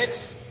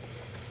 Right.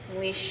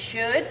 We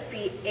should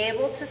be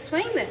able to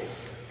swing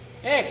this.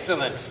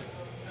 Excellent.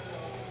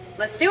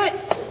 Let's do it.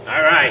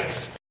 All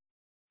right.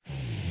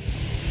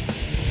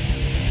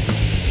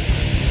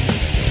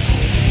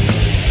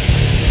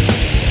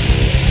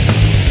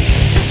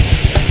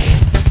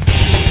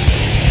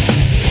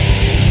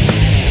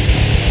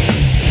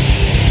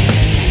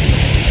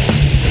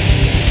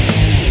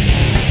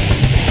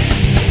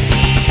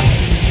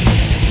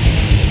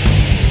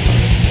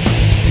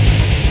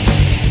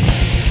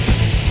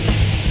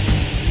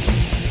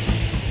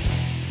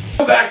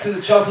 Back to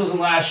the Chuckles and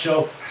Laughs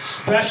show,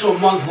 special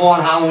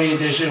month-long Halloween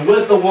edition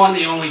with the one,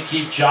 the only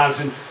Keith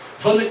Johnson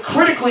from the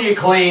critically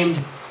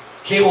acclaimed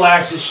cable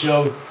access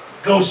show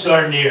Ghost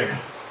Are Near.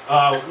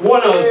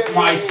 One of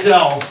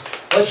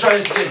myself. Let's try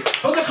this again.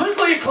 From the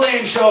critically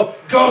acclaimed show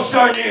Ghost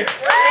Are Near.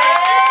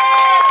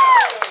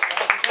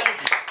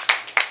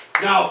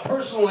 Now,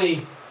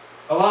 personally,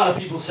 a lot of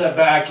people sit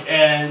back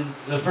and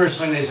the first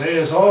thing they say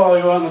is, "Oh,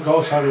 you're on the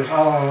Ghost Hunters."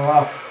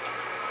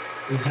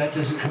 That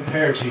doesn't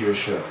compare to your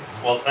show.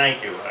 Well,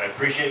 thank you. I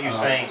appreciate you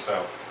saying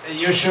so.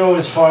 Your show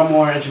is far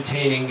more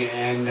entertaining,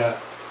 and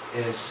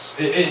it's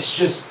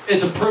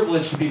a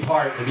privilege to be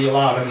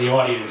allowed in the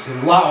audience,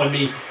 and allowing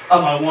me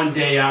on my one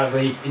day out of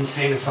the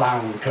insane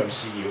asylum to come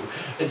see you.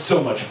 It's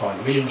so much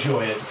fun. We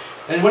enjoy it.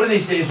 And one of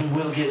these days we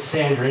will get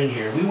Sandra in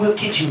here. We will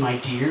get you, my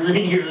dear,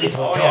 in your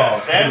little dog. Yeah,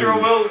 Sandra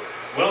too.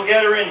 will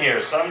get her in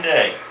here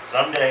someday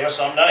or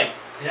some night.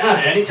 Yeah,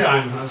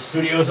 anytime. The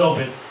studio's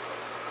open.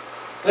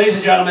 Ladies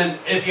and gentlemen,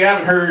 if you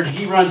haven't heard,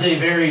 he runs a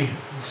very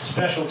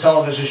special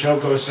television show,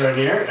 Ghost Are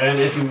Near, and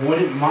if you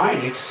wouldn't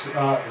mind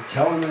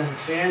telling the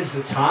fans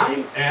the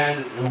time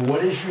and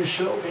what is your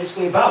show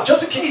basically about,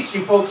 just in case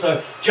you folks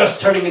are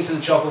just turning into the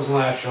Chuckles and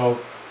Laughs show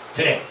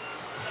today.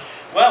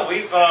 Well,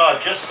 we've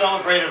just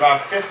celebrated our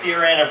 5th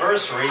year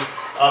anniversary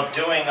of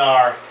doing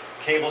our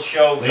cable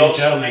show, Ghost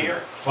Are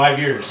Near. 5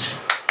 years.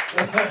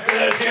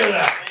 Let's hear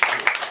that.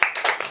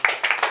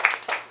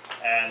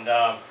 And,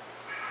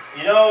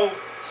 you know,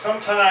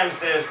 sometimes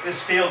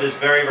this field is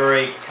very,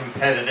 very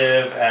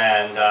competitive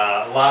and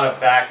a lot of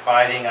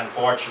backbiting,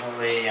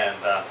 unfortunately. And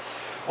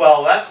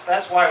well,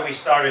 that's why we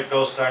started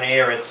Ghost Are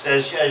Near. It's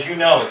as you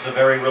know, it's a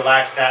very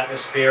relaxed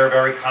atmosphere,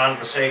 very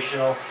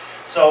conversational.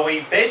 So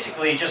we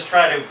basically just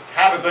try to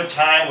have a good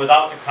time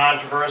without the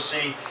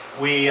controversy.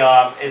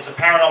 It's a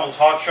paranormal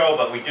talk show,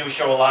 but we do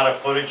show a lot of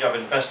footage of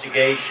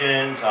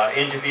investigations,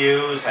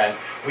 interviews, and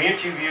we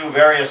interview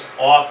various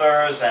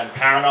authors and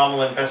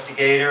paranormal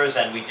investigators,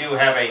 and we do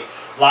have a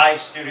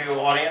live studio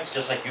audience,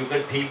 just like you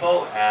good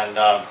people.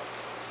 And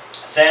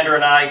Sandra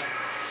and I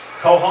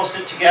co-host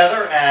it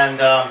together, and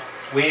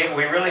we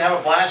really have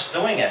a blast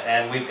doing it.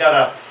 And we've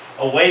got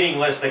a waiting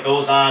list that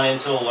goes on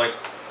until like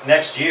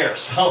next year.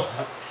 So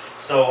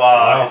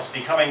wow. It's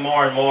becoming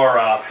more and more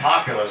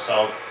popular.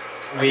 So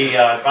we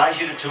advise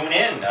you to tune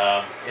in.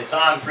 It's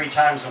on 3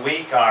 times a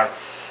week.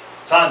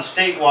 It's on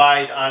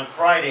statewide on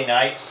Friday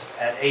nights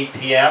at 8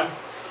 p.m.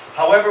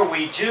 However,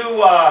 we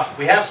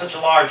have such a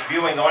large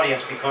viewing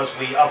audience because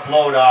we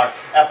upload our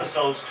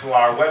episodes to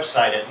our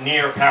website at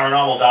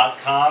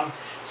nearparanormal.com.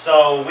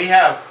 So we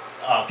have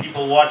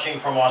people watching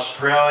from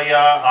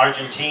Australia,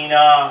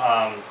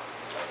 Argentina,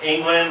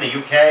 England, the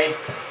UK,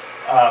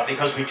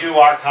 because we do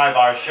archive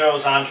our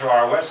shows onto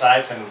our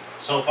websites, and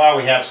so far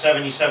we have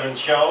 77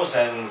 shows,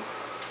 and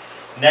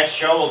next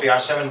show will be our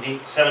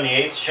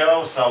 78th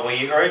show. So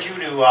we urge you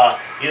to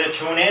either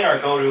tune in or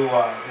go to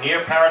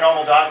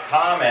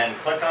nearparanormal.com and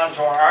click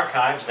onto our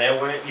archives. There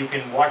where you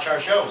can watch our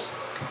shows.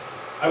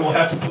 I will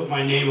have to put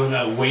my name on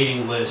that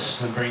waiting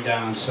list and bring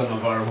down some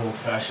of our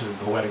old-fashioned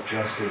poetic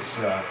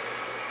justice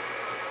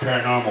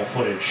paranormal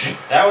footage.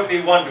 That would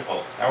be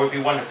wonderful. That would be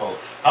wonderful.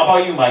 How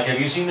about you, Mike? Have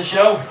you seen the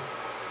show?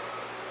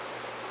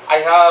 I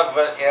have,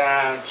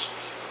 and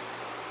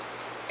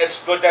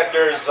it's good that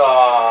there's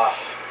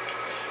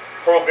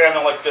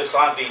programming like this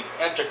on the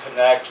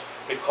interconnect,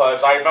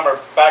 because I remember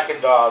back in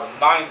the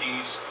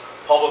 90s,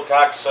 public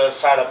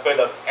access had a bit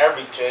of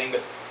everything,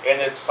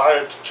 and it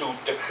started to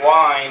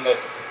decline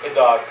in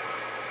the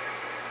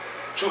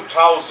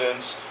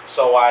 2000s.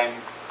 So I'm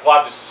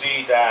glad to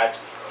see that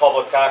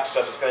public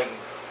access is getting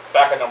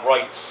back on the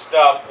right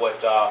step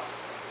with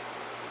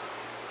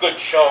good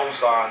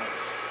shows on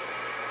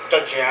the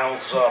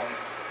channels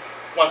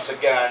once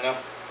again.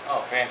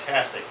 Oh,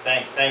 fantastic.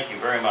 Thank you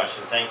very much,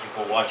 and thank you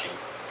for watching.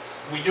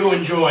 We do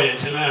enjoy it.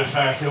 As a matter of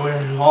fact,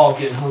 we're all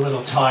getting a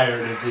little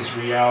tired of this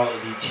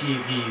reality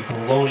TV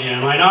baloney.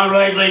 Am I not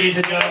right, ladies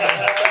and gentlemen?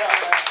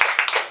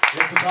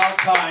 It's about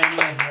time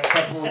a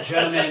couple of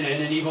gentlemen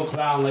and an evil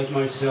clown like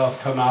myself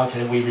come out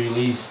and we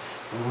release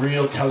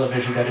real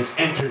television that is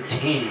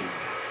entertaining.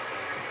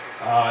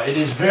 It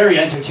is very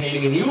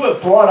entertaining, and you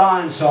have brought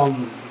on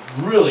some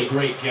really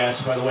great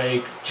guests. By the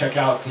way, check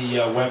out the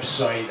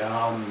website.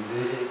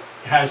 It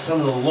has some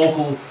of the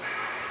local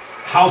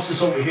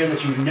houses over here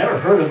that you've never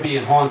heard of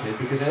being haunted,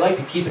 because they like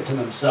to keep it to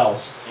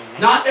themselves.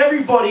 Not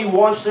everybody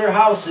wants their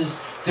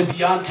houses to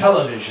be on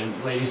television,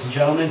 ladies and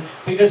gentlemen,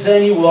 because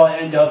then you will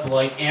end up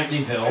like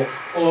Amityville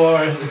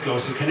or the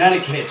Ghost of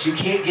Connecticut. You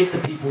can't get the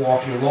people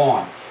off your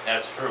lawn.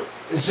 That's true.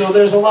 So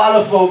there's a lot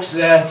of folks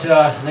that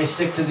they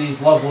stick to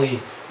these lovely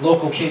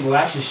local cable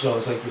action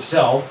shows like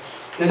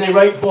yourself, and they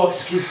write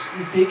books because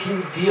they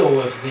can deal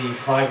with the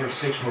 5 or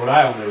 6 Rhode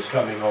Islanders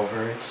coming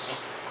over.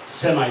 It's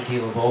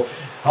semi-dealable.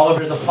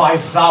 However, the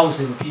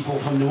 5,000 people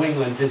from New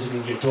England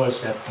visiting your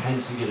doorstep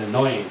tends to get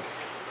annoying.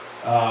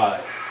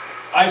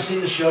 I've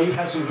seen the show. You've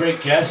had some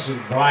great guests.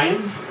 Brian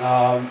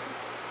has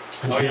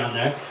been on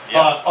there.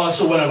 Yeah.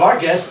 Also, one of our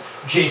guests,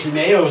 Jason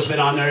Mayo, has been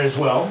on there as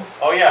well.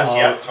 Oh, yes,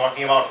 yeah.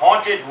 Talking about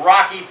Haunted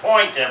Rocky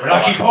Point, everyone.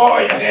 Rocky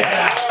Point,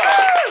 yeah.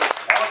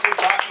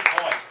 Haunted Rocky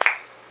Point.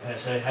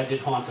 Yes, I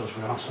did haunt those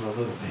grounds for a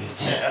little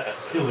bit.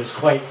 It was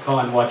quite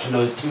fun watching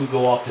those two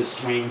go off the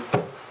swing.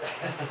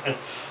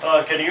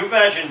 Can you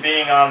imagine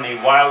being on the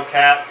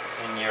Wildcat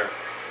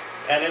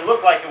and it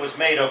looked like it was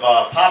made of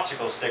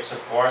popsicle sticks, of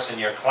course, and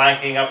you're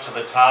clanking up to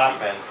the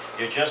top and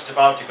you're just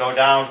about to go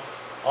down.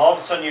 All of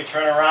a sudden you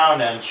turn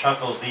around and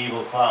Chuckles the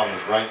evil clown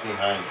is right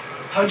behind you.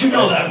 How'd you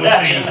know that was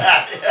me?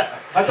 Yeah.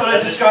 I thought I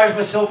disguised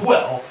myself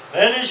well.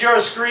 Then as you're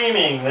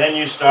screaming, then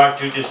you start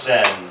to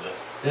descend.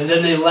 And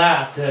then they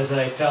laughed as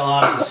I fell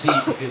out of the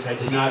seat because I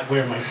did not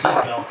wear my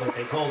seatbelt like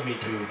they told me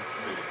to.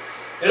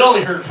 It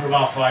only hurt for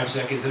about 5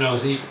 seconds, and I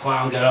was the evil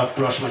clown, got up,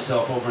 brushed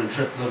myself over, and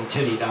tripped little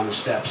Tinny down the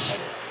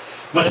steps.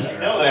 But you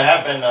know, there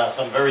have been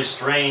some very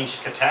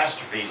strange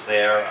catastrophes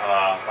there,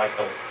 like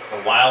the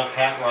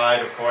Wildcat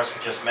ride, of course,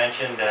 we just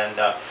mentioned, and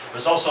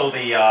there's also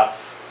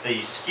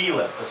the ski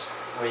lift,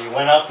 where you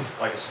went up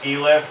like a ski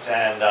lift,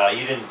 and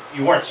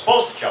you weren't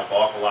supposed to jump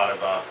off. A lot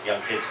of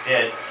young kids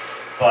did,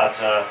 but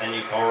then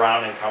you go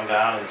around and come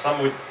down, and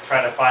some would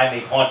try to find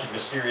the haunted,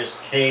 mysterious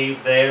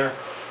cave there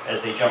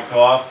as they jumped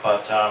off,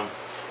 but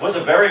it was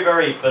a very,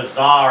 very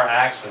bizarre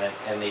accident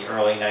in the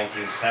early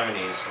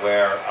 1970s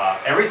where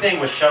everything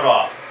was shut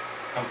off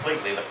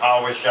completely. The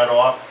power was shut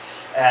off,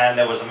 and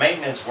there was a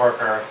maintenance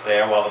worker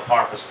there while the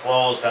park was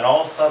closed, and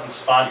all of a sudden,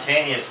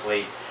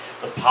 spontaneously,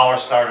 the power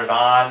started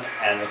on,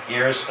 and the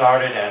gears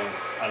started, and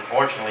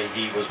unfortunately,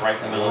 he was right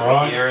in the middle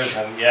of the gears,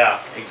 and yeah,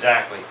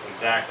 exactly.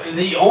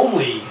 The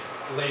only,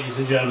 ladies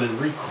and gentlemen,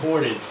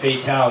 recorded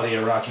fatality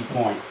at Rocky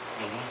Point.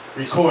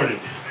 Recorded.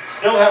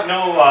 Still have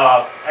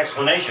no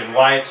explanation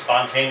why it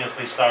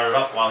spontaneously started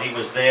up while he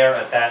was there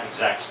at that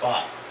exact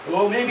spot.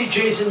 Well, maybe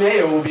Jason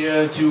Mayo will be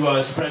able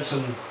to spread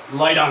some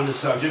light on the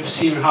subject,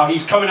 seeing how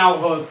he's coming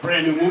out with a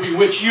brand new movie,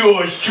 which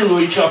yours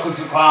truly, Chuckles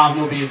the Clown,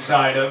 will be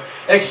inside of,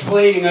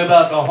 explaining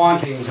about the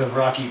hauntings of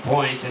Rocky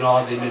Point and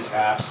all the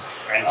mishaps.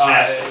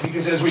 Fantastic.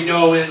 Because as we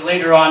know,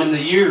 later on in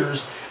the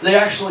years, they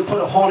actually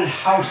put a haunted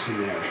house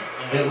in there.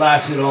 It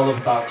lasted all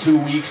of about 2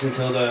 weeks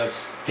until the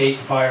state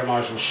fire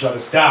marshal shut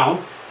us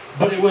down.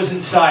 But it was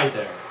inside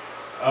there.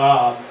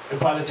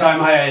 By the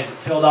time I had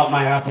filled out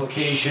my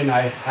application,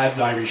 I had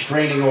my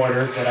restraining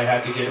order that I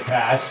had to get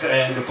passed,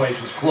 and the place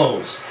was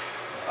closed.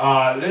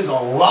 There's a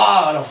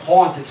lot of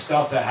haunted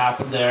stuff that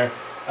happened there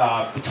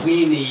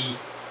between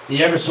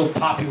the ever so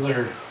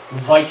popular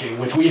Viking,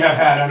 which we have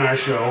had on our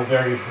show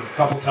a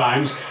couple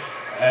times,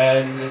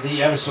 and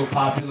the ever so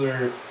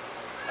popular.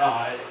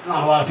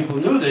 Not a lot of people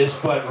knew this,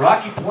 but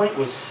Rocky Point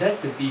was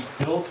said to be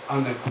built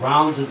on the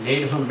grounds of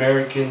Native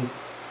American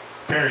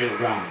burial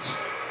grounds,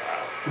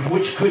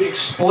 which could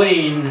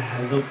explain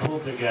the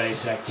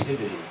poltergeist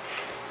activity.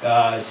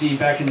 See,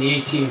 back in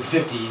the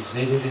 1850s,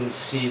 they didn't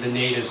see the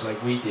natives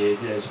like we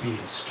did as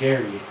being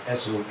scary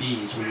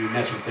SOBs when you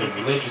mess with their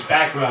religious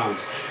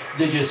backgrounds.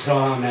 They just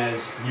saw them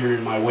as, you're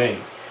in my way.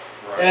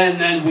 Right. And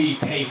then we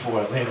pay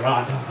for it later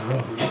on down the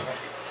road.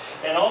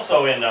 And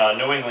also in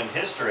New England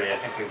history, I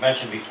think we've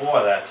mentioned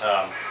before that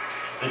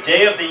the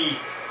day of the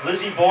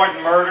Lizzie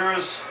Borden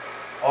murders,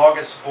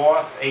 August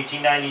 4th,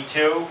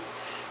 1892,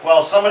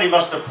 well, somebody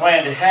must have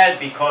planned ahead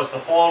because the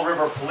Fall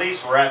River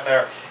Police were at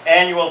their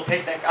annual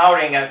picnic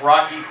outing at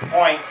Rocky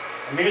Point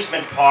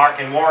Amusement Park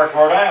in Warwick,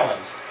 Rhode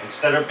Island.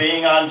 instead of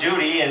being on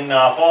duty in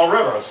Fall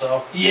River.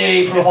 So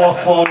yay for all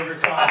Fall River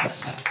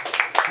cops.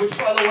 Which,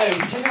 by the way,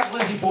 we did have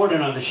Lizzie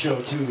Borden on the show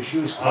too. She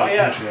was quite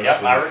interesting.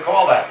 Yep, I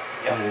recall that.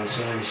 Yep. And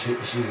so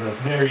she's a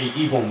very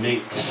evil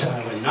mate, so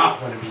I would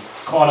not want to be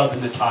caught up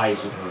in the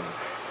ties with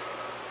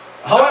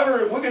her.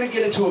 However, we're going to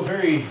get into a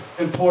very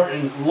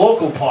important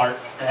local part,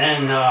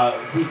 and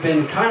we've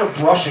been kind of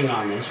brushing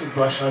on this. We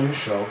brushed on your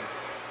show.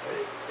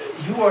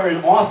 You are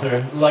an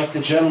author like the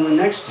gentleman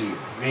next to you,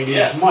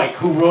 Maniac Mike,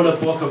 who wrote a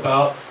book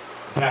about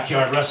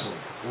backyard wrestling,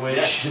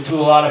 which to a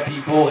lot of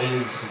people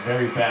is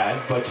very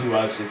bad, but to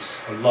us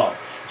it's a love.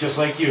 Just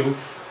like you,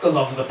 the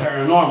love of the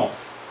paranormal.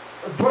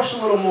 Brush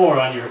a little more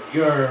on your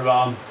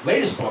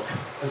latest book,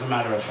 as a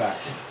matter of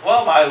fact.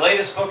 Well, my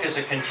latest book is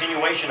a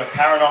continuation of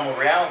Paranormal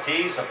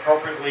Realities,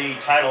 appropriately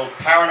titled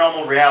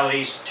Paranormal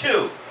Realities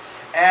 2.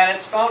 And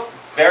it's about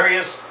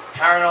various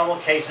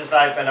paranormal cases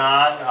I've been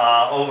on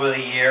over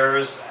the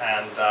years,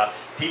 and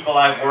people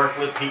I've worked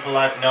with, people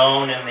I've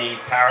known in the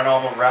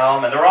paranormal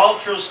realm, and they're all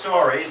true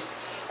stories.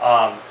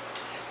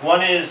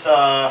 One is,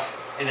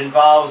 it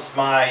involves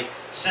my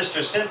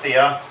sister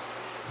Cynthia,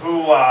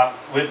 who,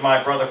 with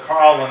my brother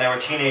Carl, when they were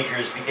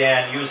teenagers,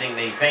 began using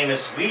the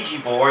famous Ouija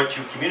board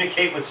to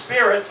communicate with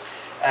spirits,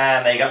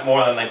 and they got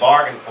more than they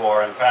bargained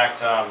for. In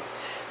fact,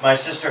 my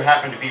sister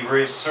happened to be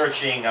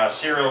researching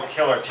serial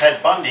killer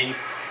Ted Bundy,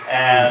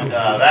 and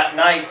that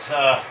night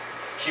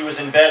she was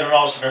in bed, and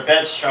all of a sudden her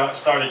bed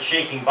started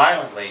shaking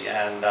violently,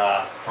 and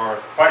for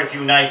quite a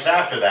few nights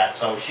after that.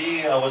 So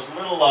she was a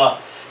little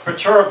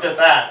perturbed at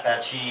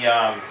that she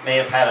may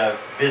have had a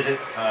visit,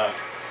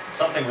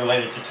 something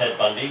related to Ted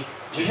Bundy.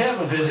 We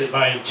have a visit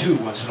by him too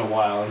once in a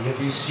while.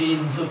 Have you seen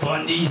the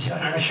Bundys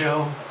on our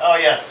show? Oh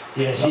yes.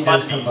 Yes, he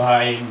does come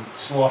by and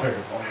slaughter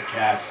all the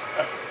cast.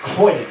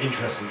 Quite an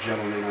interesting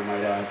gentleman, I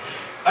might add.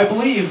 I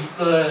believe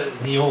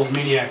the old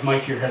Maniac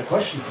Mike here had a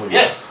question for you.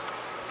 Yes.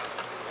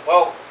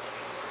 Well,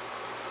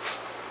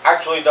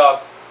 actually the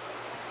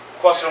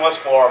question was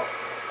for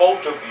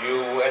both of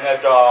you, and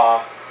it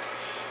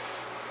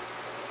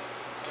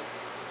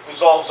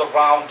resolves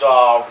around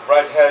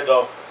Redhead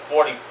of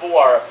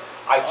 44.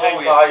 I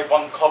think I've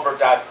uncovered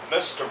that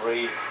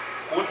mystery.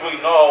 Who do we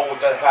know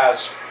that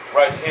has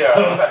red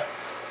hair?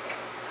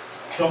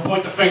 Don't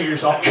point the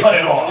fingers, I'll cut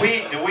it off.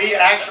 Do we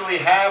actually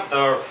have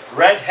the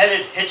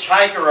red-headed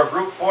hitchhiker of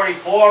Route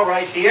 44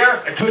 right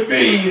here? It could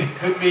be.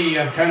 Could be.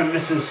 I'm kind of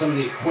missing some of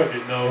the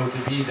equipment, though,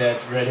 to be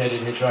that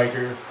red-headed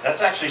hitchhiker.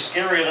 That's actually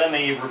scarier than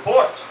the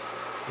reports.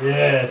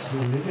 Yes,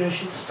 maybe I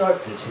should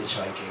start this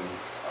hitchhiking.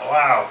 Oh,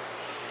 wow.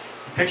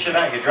 Picture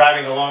that, you're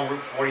driving along Route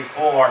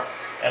 44,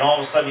 and all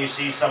of a sudden you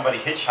see somebody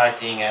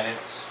hitchhiking, and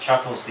it's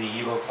Chuckles the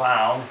evil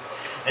clown.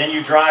 Then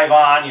you drive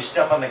on, you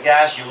step on the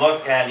gas, you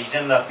look, and he's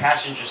in the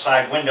passenger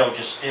side window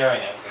just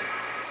staring at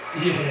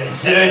you.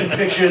 Yes, I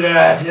picture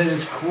that. That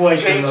is quite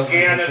a James lovely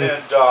Gannon picture.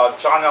 and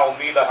John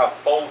Almeida have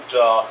both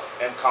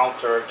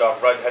encountered a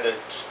red-headed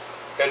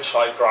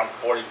hitchhiker on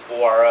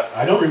 44.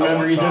 I don't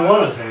remember either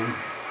one of them.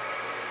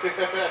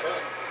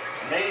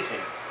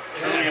 Amazing.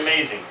 Truly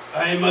amazing.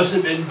 I must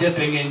have been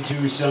dipping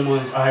into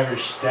someone's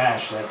Irish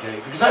stash that day,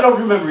 because I don't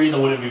remember either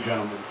one of you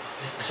gentlemen.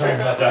 Sorry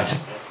about that.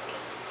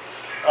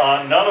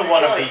 Another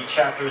one of the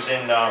chapters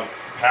in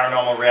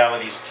Paranormal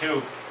Realities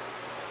 2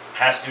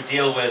 has to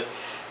deal with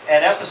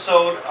an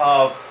episode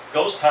of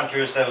Ghost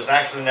Hunters that was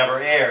actually never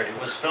aired. It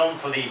was filmed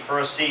for the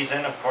first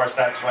season. Of course,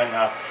 that's when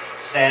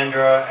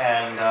Sandra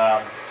and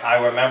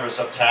I were members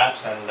of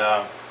TAPS,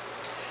 and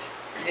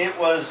it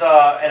was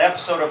an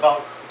episode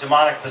about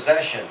demonic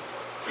possession.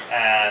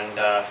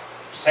 And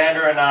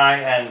Sandra and I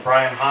and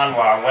Brian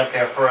Hanwar went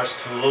there first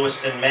to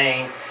Lewiston,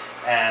 Maine,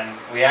 and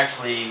we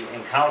actually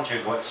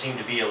encountered what seemed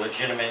to be a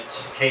legitimate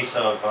case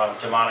of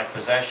demonic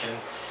possession.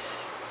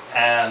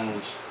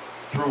 And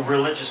through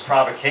religious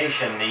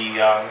provocation,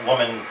 the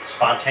woman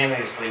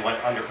spontaneously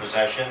went under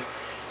possession.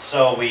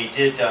 So we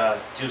did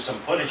do some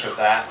footage of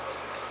that.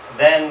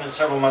 Then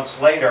several months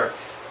later,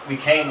 we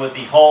came with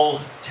the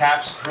whole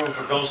TAPS crew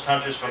for Ghost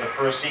Hunters for the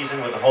first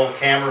season with the whole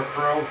camera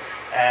crew.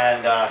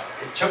 And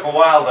it took a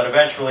while, but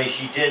eventually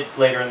she did,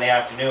 later in the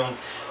afternoon,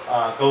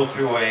 go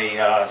through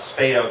a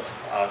spate of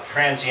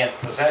transient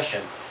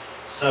possession.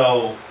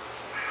 So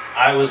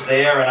I was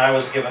there, and I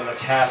was given the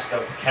task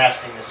of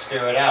casting the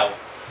spirit out.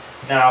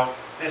 Now,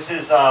 this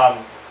is,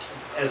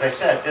 as I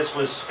said, this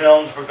was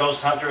filmed for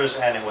Ghost Hunters,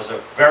 and it was a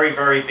very,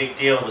 very big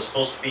deal. It was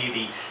supposed to be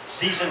the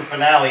season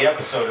finale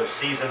episode of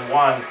season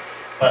 1,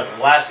 but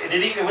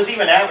it was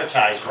even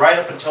advertised right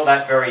up until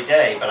that very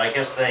day, but I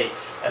guess they,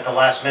 at the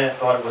last minute,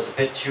 thought it was a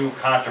bit too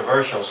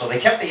controversial. So they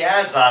kept the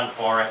ads on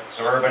for it,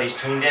 so everybody's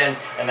tuned in,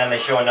 and then they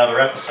show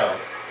another episode.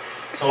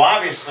 So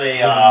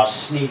obviously...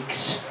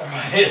 sneaks.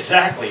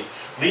 Exactly.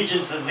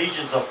 Legions and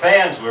legions of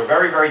fans were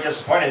very, very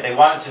disappointed. They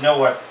wanted to know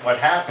what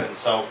happened.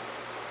 So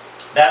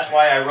that's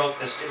why I wrote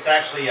this. It's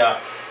actually a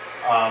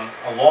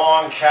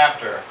long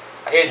chapter.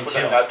 I hate when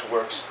the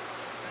networks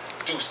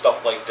do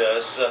stuff like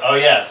this. Oh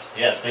yes,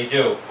 yes, they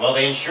do. Well,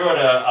 they ensured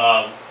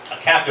a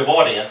captive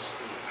audience.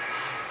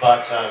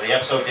 but the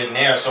episode didn't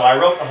air. So I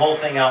wrote the whole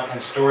thing out in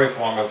story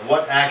form of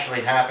what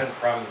actually happened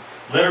from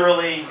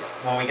literally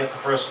when we get the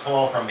first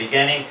call from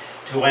beginning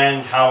to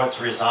end, how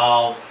it's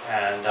resolved.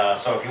 And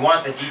so if you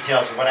want the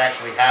details of what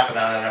actually happened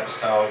on an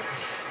episode,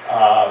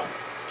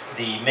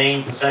 the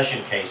main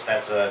possession case,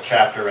 that's a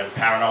chapter in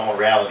Paranormal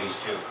Realities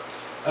too.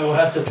 I will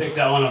have to pick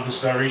that one up and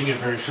start reading it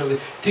very shortly.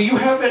 Do you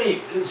have any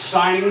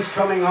signings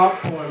coming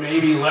up, or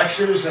maybe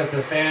lectures that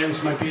the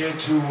fans might be able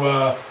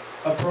to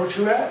approach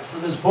you at for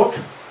this book?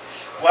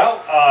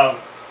 Well,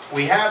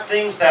 we have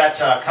things that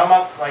come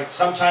up like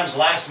sometimes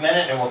last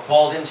minute, and we're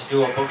called in to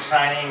do a book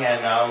signing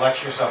and a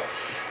lecture. So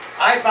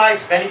I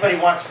advise if anybody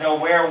wants to know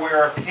where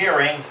we're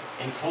appearing,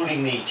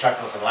 including the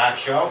Chuckles and Laugh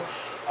Show,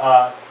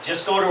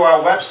 just go to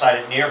our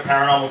website at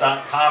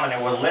nearparanormal.com and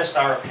it will list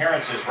our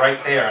appearances right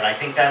there. And I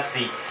think that's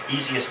the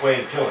easiest way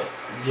to do it.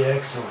 Yeah,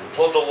 excellent.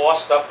 Will the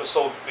lost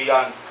episode be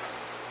on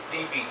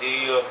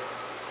DVD?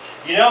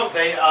 You know,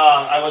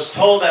 I was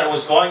told that it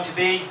was going to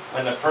be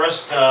when the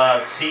first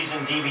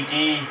season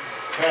DVD.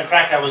 In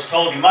fact, I was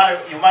told you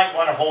might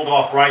want to hold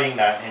off writing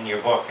that in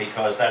your book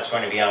because that's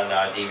going to be on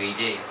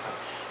DVD.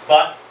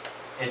 But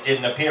it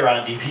didn't appear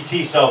on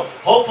DVD, so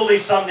hopefully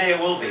someday it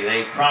will be.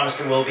 They promised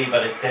it will be,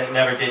 but it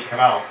never did come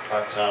out.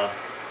 But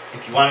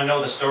if you want to know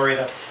the story,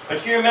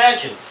 but can you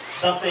imagine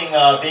something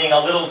being a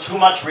little too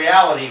much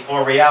reality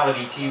for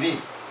reality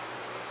TV?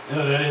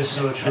 Oh, that is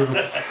so true.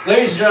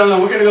 Ladies and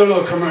gentlemen, we're going to go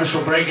to a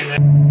commercial break and then...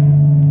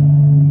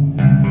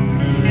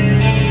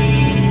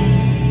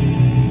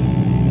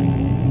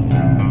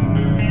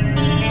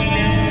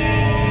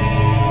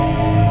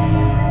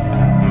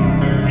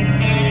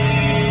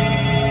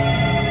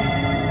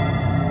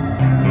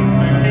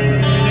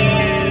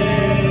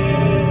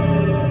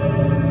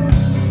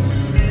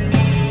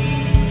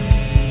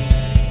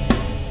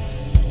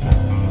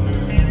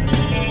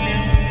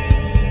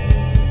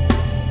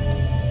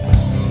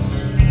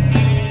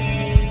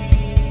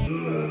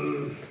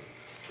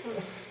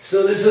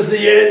 So this is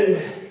the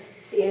end.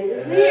 The end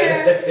is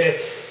near.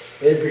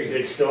 Every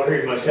good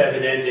story must have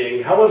an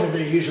ending. However,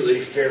 they're usually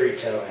fairy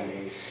tale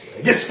endings.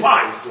 I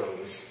despise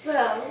those.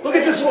 Well, look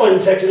at this one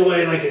texting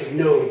away like it's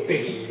no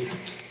biggie.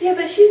 Yeah,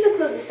 but she's the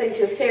closest thing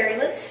to a fairy.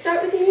 Let's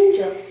start with the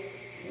angel.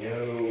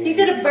 No. You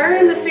gotta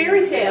burn the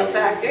fairy tale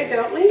factor,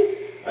 don't we?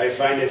 I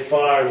find it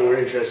far more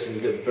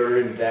interesting to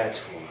burn that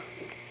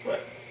one.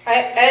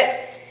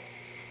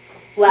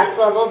 Last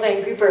level of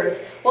Angry Birds.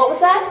 What was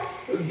that?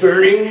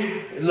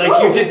 Burning,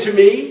 like you did to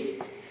me?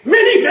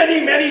 Many,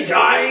 many, many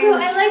times! No,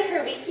 I like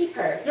her. We keep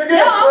her. You're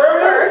gonna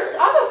first.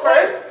 I'll go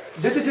first.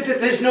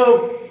 There's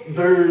no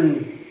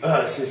burn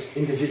us as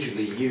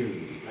individually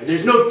you.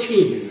 There's no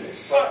team in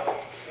this.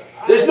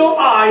 There's no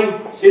I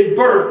in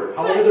burn.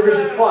 However, there is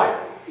in fire.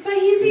 But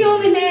he's the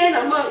only man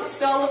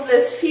amongst all of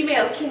this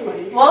female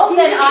kindling. Well,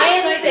 then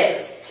I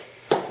insist.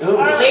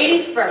 Oh.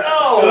 Ladies first.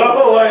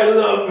 Oh, I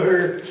love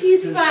her.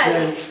 She's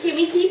fun. Can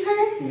we keep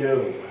her?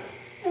 No.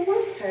 I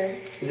want her.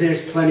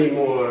 There's plenty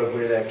more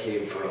where that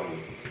came from.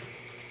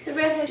 The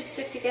redhead should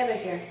stick together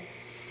here.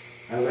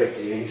 I like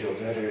the angel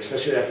better,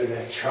 especially after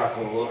that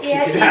chocolate look. Yeah,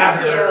 you she's can have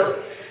her.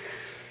 cute.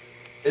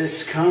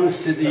 This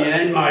comes to the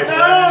end, my friend.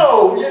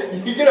 No!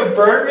 You're gonna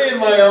burn me in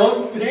my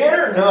own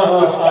theater?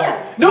 No.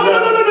 Yeah. No,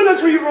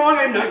 that's where you're wrong.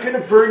 I'm not gonna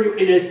burn you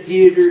in a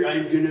theater.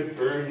 I'm gonna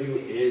burn you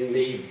in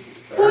the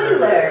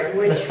boiler,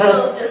 which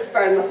will just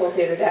burn the whole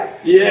theater down.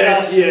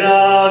 Yes.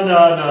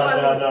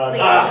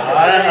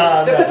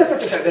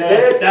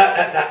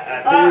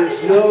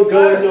 There's no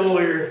going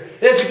nowhere.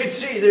 As you can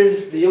see,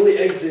 the only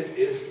exit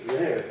is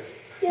there.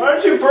 Why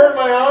don't you burn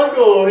my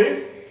uncle?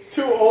 He's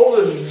too old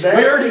and nasty.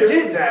 We already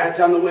did that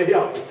on the way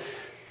up.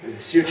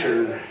 It's your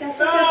turn. That's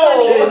what the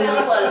funny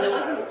smell was. It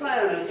wasn't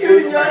clown. It was Too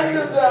young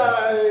to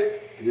die.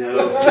 No,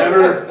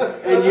 never.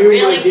 And you,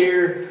 Really? my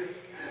dear,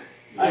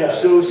 I'm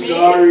so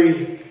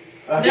sorry.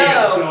 I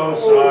am so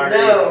sorry.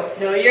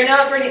 No, you're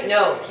not burning.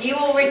 No, he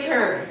will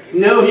return.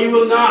 No, he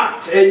will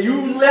not. And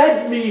you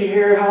led me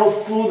here. How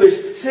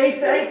foolish. Say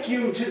thank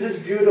you to this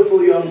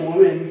beautiful young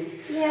woman.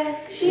 Yeah,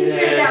 she's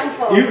your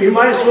downfall. You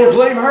might as well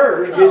blame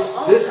her. This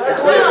is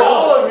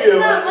all of you. It's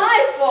not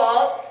my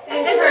fault.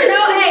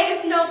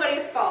 It's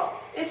nobody's fault.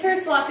 It's her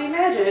sloppy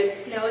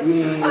magic. No, it's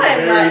not.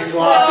 I'm not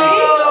sloppy.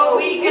 So,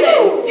 we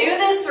gonna do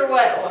this or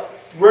what?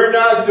 We're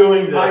not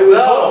doing this. I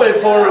was hoping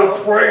for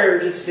a prayer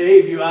to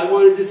save you. I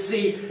wanted to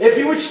see if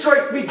you would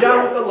strike me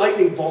down with a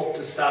lightning bolt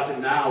to stop it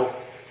now.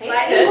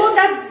 Lightning bolt?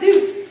 That's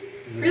Zeus.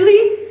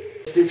 Really?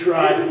 To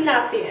try. This is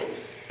not the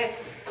end. Okay.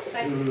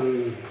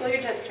 Pull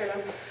your jets turn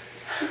on.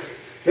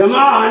 Come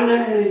on.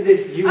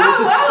 You want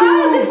to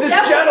soothe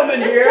this gentleman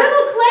here. This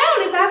devil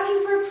clown is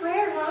asking for a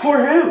prayer, huh? For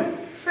him.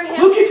 For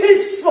him. Look at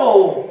his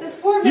soul. This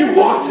poor You man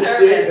want is to nervous.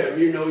 save him.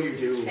 You know you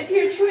do. If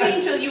you're a true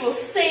angel, you will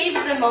save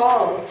them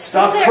all.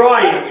 Stop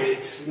crying.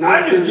 It's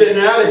not I'm just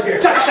getting out of here.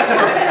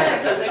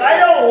 I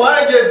don't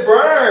want to get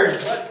burned.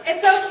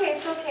 It's okay.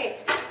 It's okay.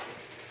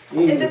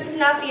 And this is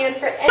not the end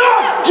for anyone.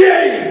 Enough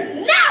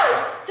game!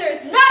 No!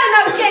 There's not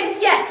enough games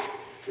yet.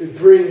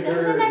 Bring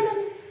her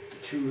No.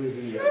 to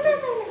the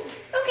No.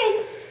 Okay.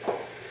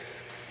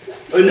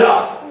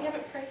 Enough. We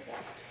haven't prayed.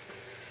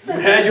 You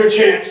had your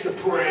chance to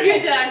pray.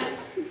 You're done.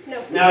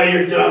 No. Now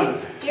you're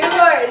done. Dear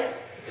Lord.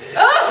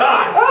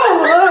 Stop.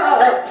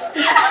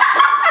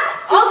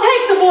 I'll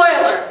take the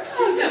boiler.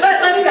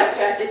 Let's go,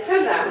 distracted.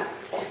 Come down.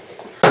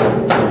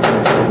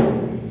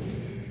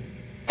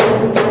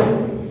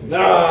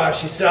 Ah,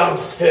 she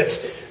sounds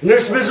fit.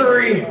 Nurse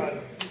Misery,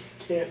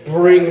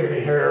 bring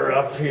her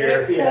up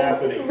here.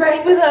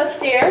 Right with us,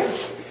 dear.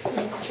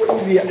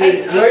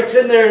 Right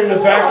in there in the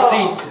back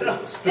seat,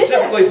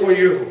 specifically for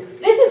you.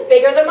 This is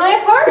bigger than my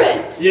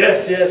apartment.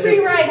 Yes, yes.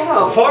 Free ride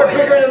home. Far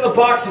bigger than the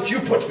box that you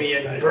put me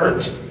in,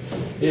 Burnt.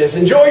 Yes,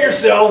 enjoy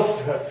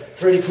yourself.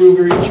 Freddy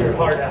Krueger, eat your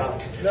heart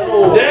out.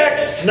 No.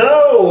 Next!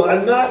 No,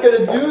 I'm not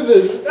going to do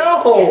this.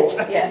 No.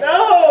 Yes.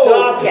 No.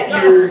 Stop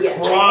your Yes.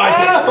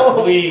 crying,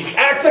 No. please.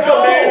 Act like a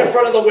man in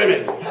front of the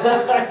women. I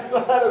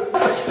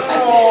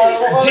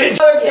want to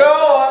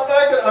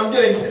go. I'm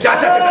getting.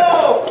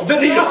 No. The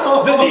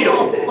needle. The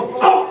needle.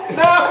 Oh.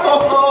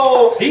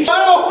 No. In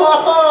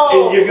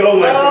you go,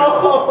 my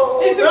friend.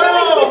 There's a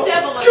really good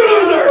devil in Get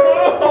in there.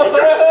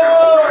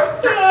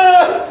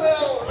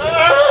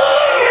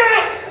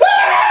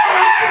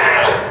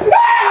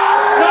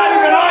 It's not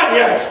even on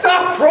yet.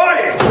 Stop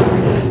crying.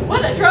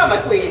 What a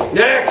drama queen.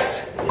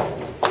 Next.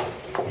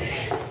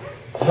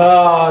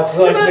 Ah, it's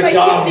like Come on, my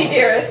McDonald's. gypsy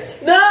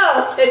dearest.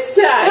 No. It's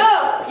time.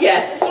 No.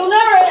 Yes. It'll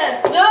never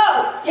end.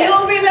 No. You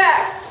won't be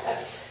back.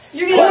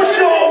 You're gonna Push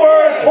ruin this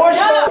over. thing. Push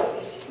No. over.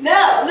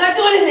 No, I'm not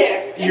going in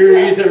there. You're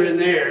either in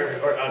there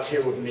or out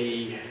here with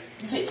me.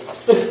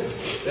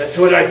 That's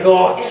what I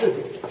thought.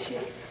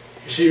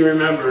 She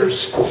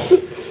remembers.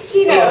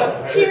 She knows.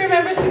 She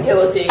remembers the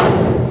guillotine.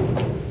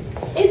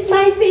 It's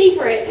my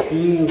favorite.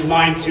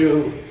 Mine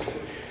too.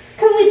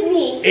 Come with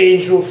me.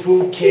 Angel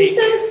food She's cake.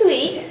 so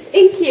sweet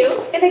and cute,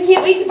 and I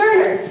can't wait to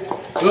burn her.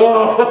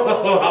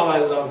 Oh, how I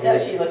love No, you.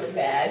 she looks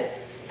bad.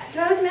 Do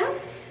I look now?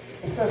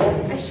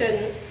 I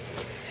shouldn't.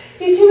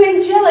 You're too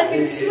angelic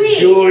and sweet.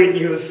 Join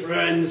your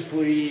friends,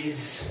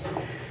 please.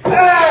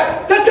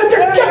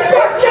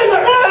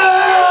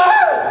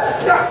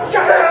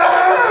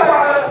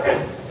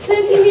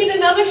 Does he need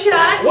another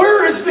shot?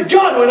 Where is the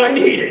gun when I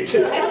need it?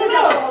 I don't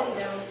know.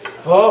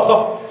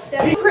 Oh,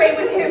 Then pray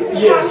with him to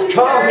yes,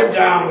 calm him nerves.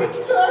 down.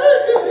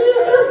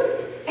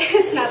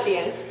 It's not the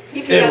end.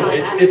 You can Yeah, count on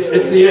that.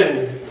 it's the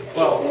end.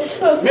 Well, It's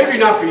supposed to. maybe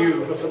not for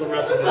you, but for the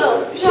rest of it.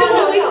 Well, she'll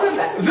always come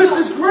back. This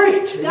is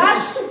great. This God,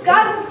 is,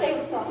 God will save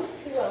us all.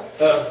 He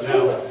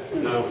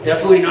will. no,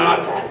 definitely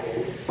not.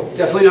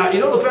 Definitely not. You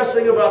know the best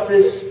thing about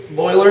this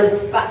boiler?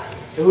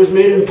 It was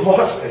made in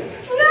Boston.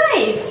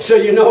 Nice. So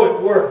you know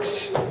it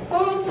works.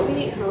 Home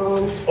sweet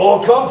home.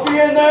 All comfy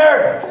in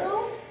there?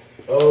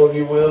 Oh,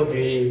 you will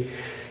be.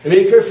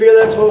 Make her feel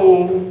at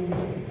home.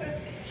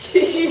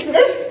 She's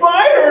There's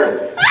spiders.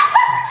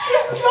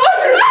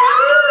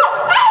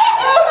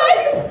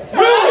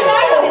 Really?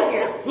 nice in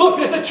here. Look,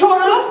 there's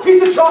a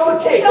piece of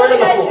chocolate cake right on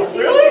the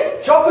floor.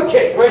 Really? Chocolate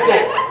cake right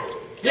there.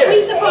 He's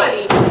Yes. the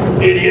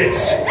bunny.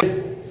 Idiots.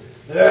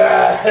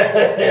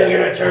 They're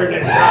gonna turn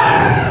this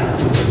on.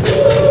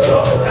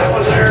 Oh, that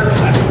one there.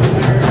 That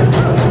one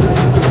there.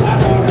 That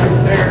one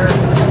right there.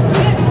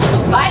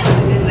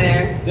 Violet in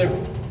there.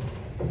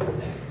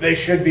 They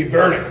should be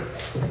burning.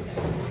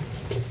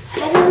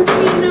 I don't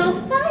see no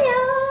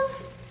fire.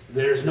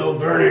 There's no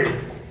burning.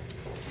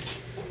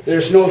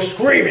 There's no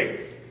screaming.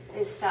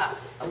 It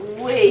stopped.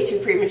 Way too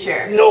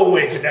premature. No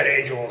way could that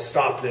angel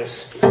stop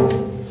this.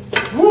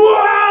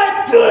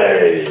 What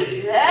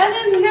the?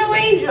 That is no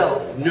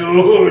angel.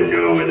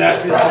 No, that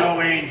is no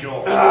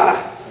angel.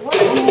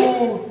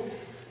 Who,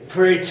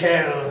 pray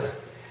tell,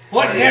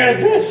 what is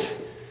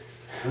this?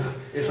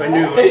 If I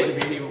knew, I wouldn't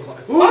be an evil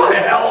client. Who the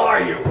hell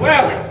are you?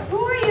 Well, Who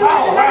are you?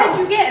 How did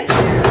you get in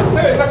here?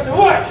 hey, Mr.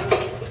 What?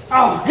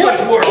 Oh,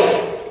 What's work?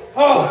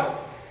 oh.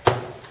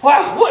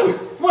 Wow,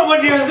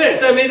 what year is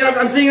this? I mean,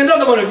 I'm seeing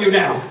another one of you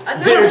now.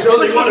 There's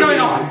only What's one of going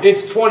me. on?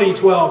 It's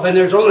 2012, and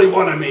there's only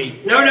one of me.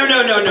 No.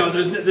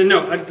 There's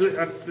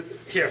no.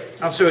 Here,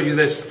 I'll show you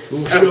this.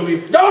 Show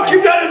me. Don't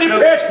keep that in your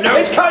pants. no.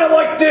 It's kind of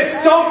like this.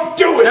 Don't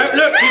do it.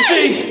 Look, you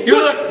see, you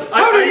look.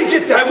 How did you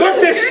get that? I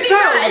worked this Dirty spell,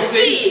 you rat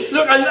see. thief.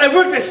 Look, I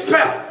worked this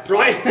spell,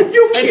 right?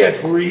 You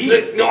can't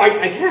read. No, I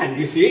can,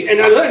 you see,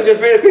 and I learned it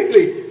very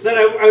quickly. Then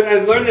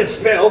I learned this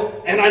spell,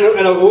 and I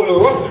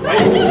worked it,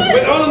 right?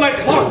 With all of my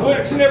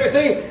clockworks and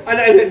everything, and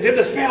I did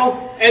the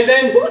spell, and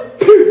then, But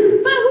who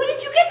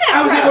did you get that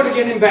I was from? able to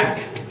get him back.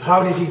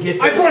 How did he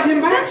get this? I brought him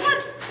back. That's what.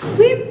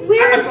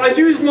 Where? I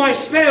used my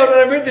spell, and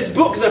I read this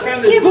book because I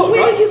found this Yeah, but book.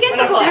 where right? did you get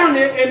and the book? I found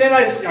it, and then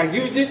I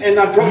used it, and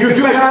I brought You it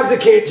do back. have the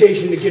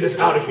cantation to get us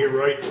out of here,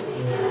 right?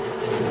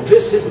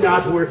 This is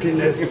not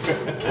working as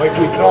like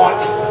we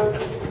thought.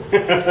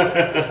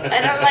 I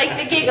don't like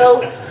the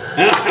giggle. I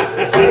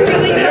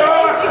really don't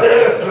like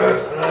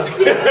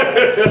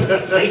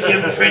the Think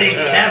you're pretty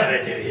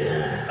clever, do you?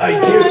 I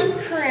do.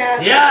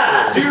 crap.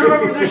 Yeah. Do you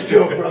remember this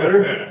joke,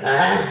 brother?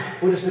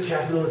 What is the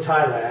capital of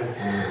Thailand?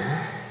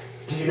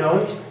 Do you know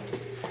it?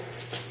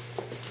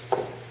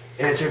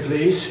 Answer,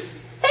 please.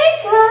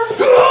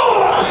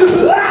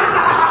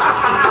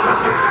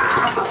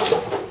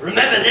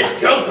 Remember this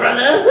joke,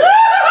 brother?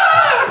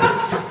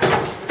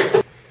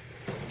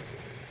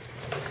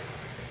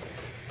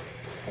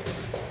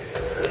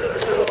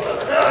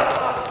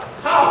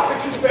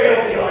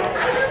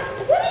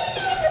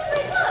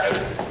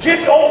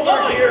 Get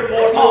over here,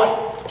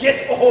 mortal.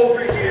 Get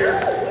over here.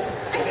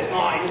 This is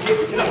mine.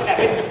 Get have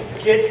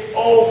it. Get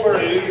over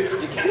here.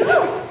 You can't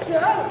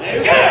have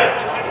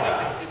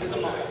it. This is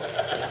mine.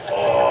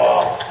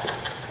 Oh,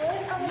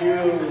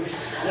 you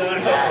son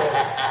of a...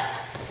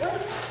 What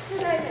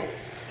did I miss?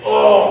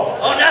 Oh.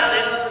 Oh,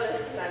 nothing. Oh,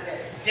 this is not good.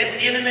 Just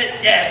the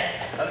imminent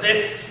death of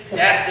this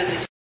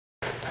dastardly.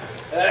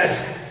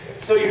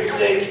 So you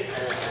think?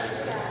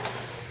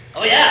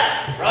 Oh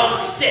yeah, wrong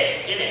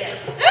stick, innit?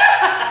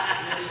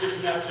 This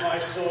is not my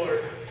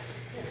sword.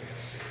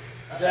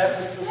 That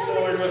is the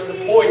sword with the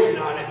poison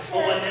on it. Oh,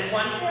 and this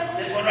one?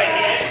 This one right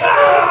here?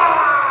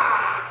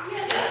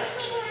 Yeah,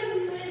 that's the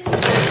one with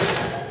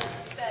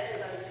that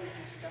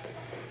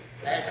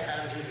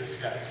That juju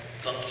stuff,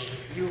 Bucky.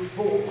 You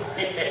fool.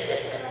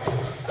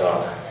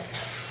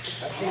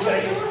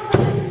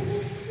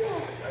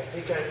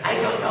 I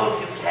don't know if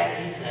you can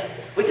either.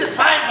 Which is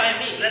fine by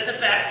me. Let the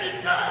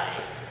bastard die.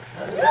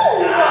 Come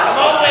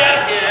all the way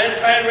out here and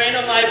try and rain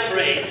on my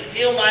parade,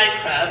 steal my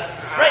crowd,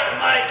 frighten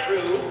my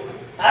crew.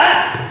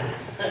 Ah!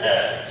 Does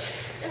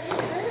it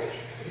hurt?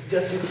 It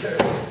doesn't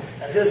hurt.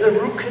 Does a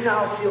root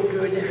canal feel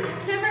good?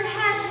 I've never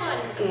had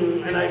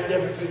one. And I've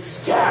never been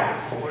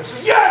stabbed before, so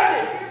yes,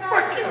 it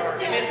freaking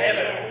hurts. Do me a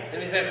favor. Do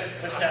me a favor.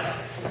 Push down on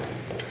this.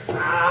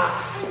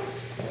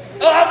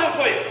 Oh, I'll do it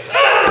for you.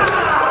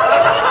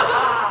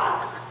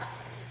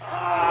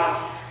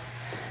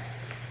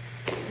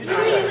 You're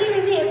really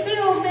leaving me a big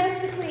old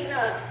mess to clean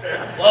up.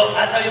 Well,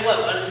 I'll tell you what.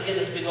 Why don't you get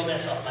this big old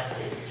mess off my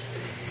stage?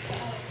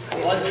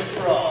 Once and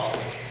for all.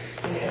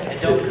 And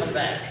don't come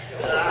back.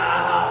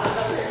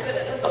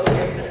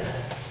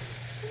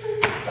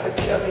 I'm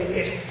coming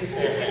in.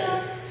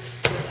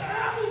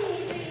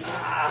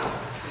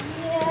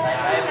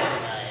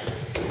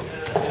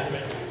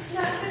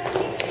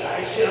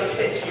 I shall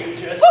get you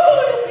just. Oh,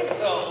 you think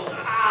so?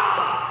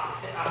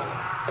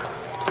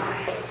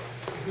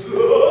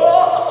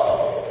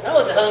 Now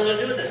what the hell am I going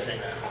to do with this thing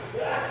now?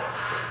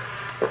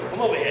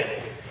 Come over here.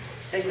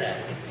 Take that.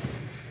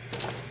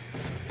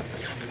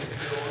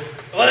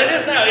 Well, it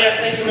is now, yes,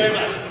 thank you very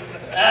much.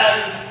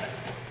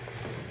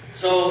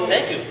 So,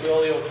 thank you for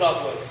all your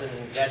clockworks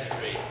and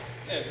gadgetry.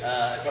 Yes.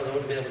 I probably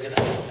wouldn't be able to get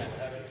that all the time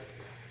without you.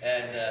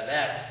 And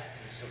that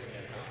is a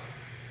souvenir now,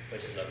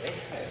 which is lovely.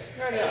 Yes.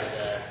 Very nice.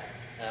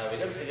 And we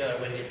got to figure out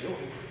when to get you.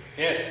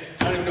 Yes.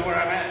 I don't even know where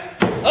I'm at.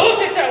 Oh, we'll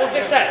fix that, we'll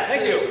fix that.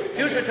 Thank you.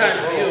 Future time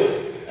for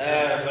you,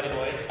 buddy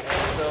boy.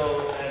 And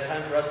so,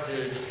 time for us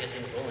to just get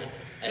things rolling,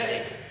 I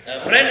think.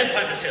 Brand new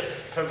partnership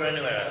for a brand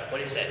new era. What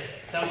do you say?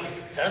 Sounds good.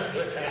 Sounds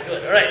good, sounds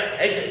good. All right,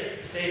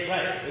 exit. Stage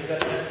right. We've got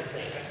the rest of the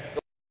thing.